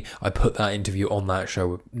 2020, I put that interview on that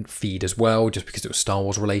show feed as well, just because it was Star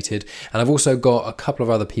Wars related. And I've also got a couple of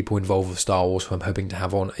other people involved with Star Wars who I'm hoping to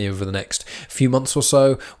have on over the next few months or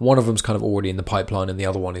so. One of them's kind of already in the pipeline, and the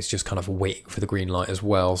other one is just kind of waiting for the green light as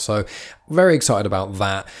well. So very excited about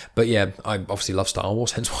that. But yeah, I obviously love Star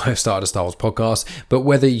Wars, hence why I've started a Star Wars podcast. But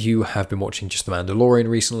whether you have been watching just The Mandalorian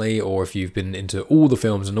recently, or if you've been into all the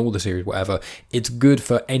films and all the series, whatever, it's good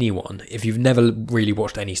for anyone. If you've never really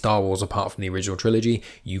watched any Star Wars apart from the original trilogy,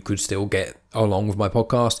 you could still get along with my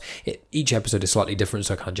podcast. Each episode is slightly different,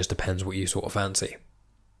 so it kind of just depends what you sort of fancy.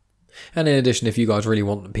 And in addition, if you guys really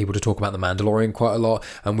want people to talk about The Mandalorian quite a lot,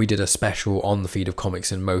 and we did a special on the feed of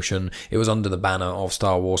Comics in Motion. It was under the banner of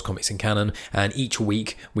Star Wars Comics in Canon, and each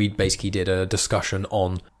week we basically did a discussion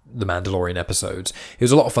on the Mandalorian episodes. It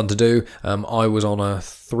was a lot of fun to do. I was on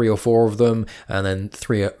 3 or 4 of them, and then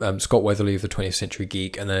 3 Scott Weatherly of the 20th Century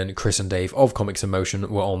Geek, and then Chris and Dave of Comics in Motion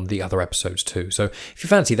were on the other episodes too. So if you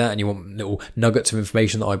fancy that and you want little nuggets of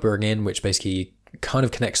information that I bring in, which basically kind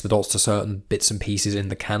of connects the dots to certain bits and pieces in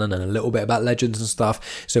the canon and a little bit about legends and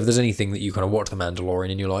stuff. So if there's anything that you kind of watch The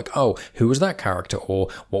Mandalorian and you're like, oh, who was that character, or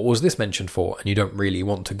what was this mentioned for, and you don't really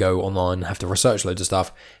want to go online and have to research loads of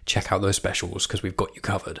stuff, check out those specials because we've got you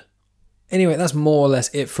covered. Anyway, that's more or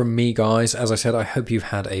less it from me, guys. As I said, I hope you've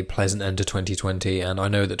had a pleasant end to 2020, and I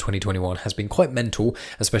know that 2021 has been quite mental,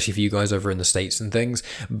 especially for you guys over in the States and things,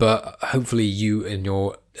 but hopefully you and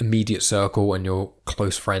your immediate circle and your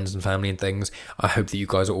close friends and family and things, I hope that you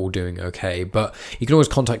guys are all doing okay. But you can always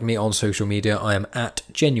contact me on social media. I am at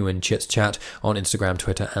Genuine Chits Chat on Instagram,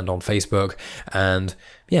 Twitter, and on Facebook. And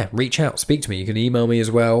yeah, reach out, speak to me. You can email me as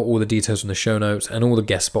well. All the details in the show notes, and all the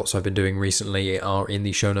guest spots I've been doing recently are in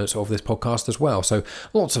the show notes of this podcast as well. So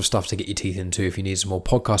lots of stuff to get your teeth into if you need some more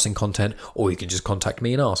podcasting content, or you can just contact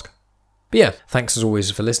me and ask. But yeah, thanks as always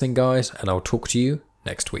for listening, guys, and I'll talk to you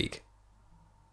next week.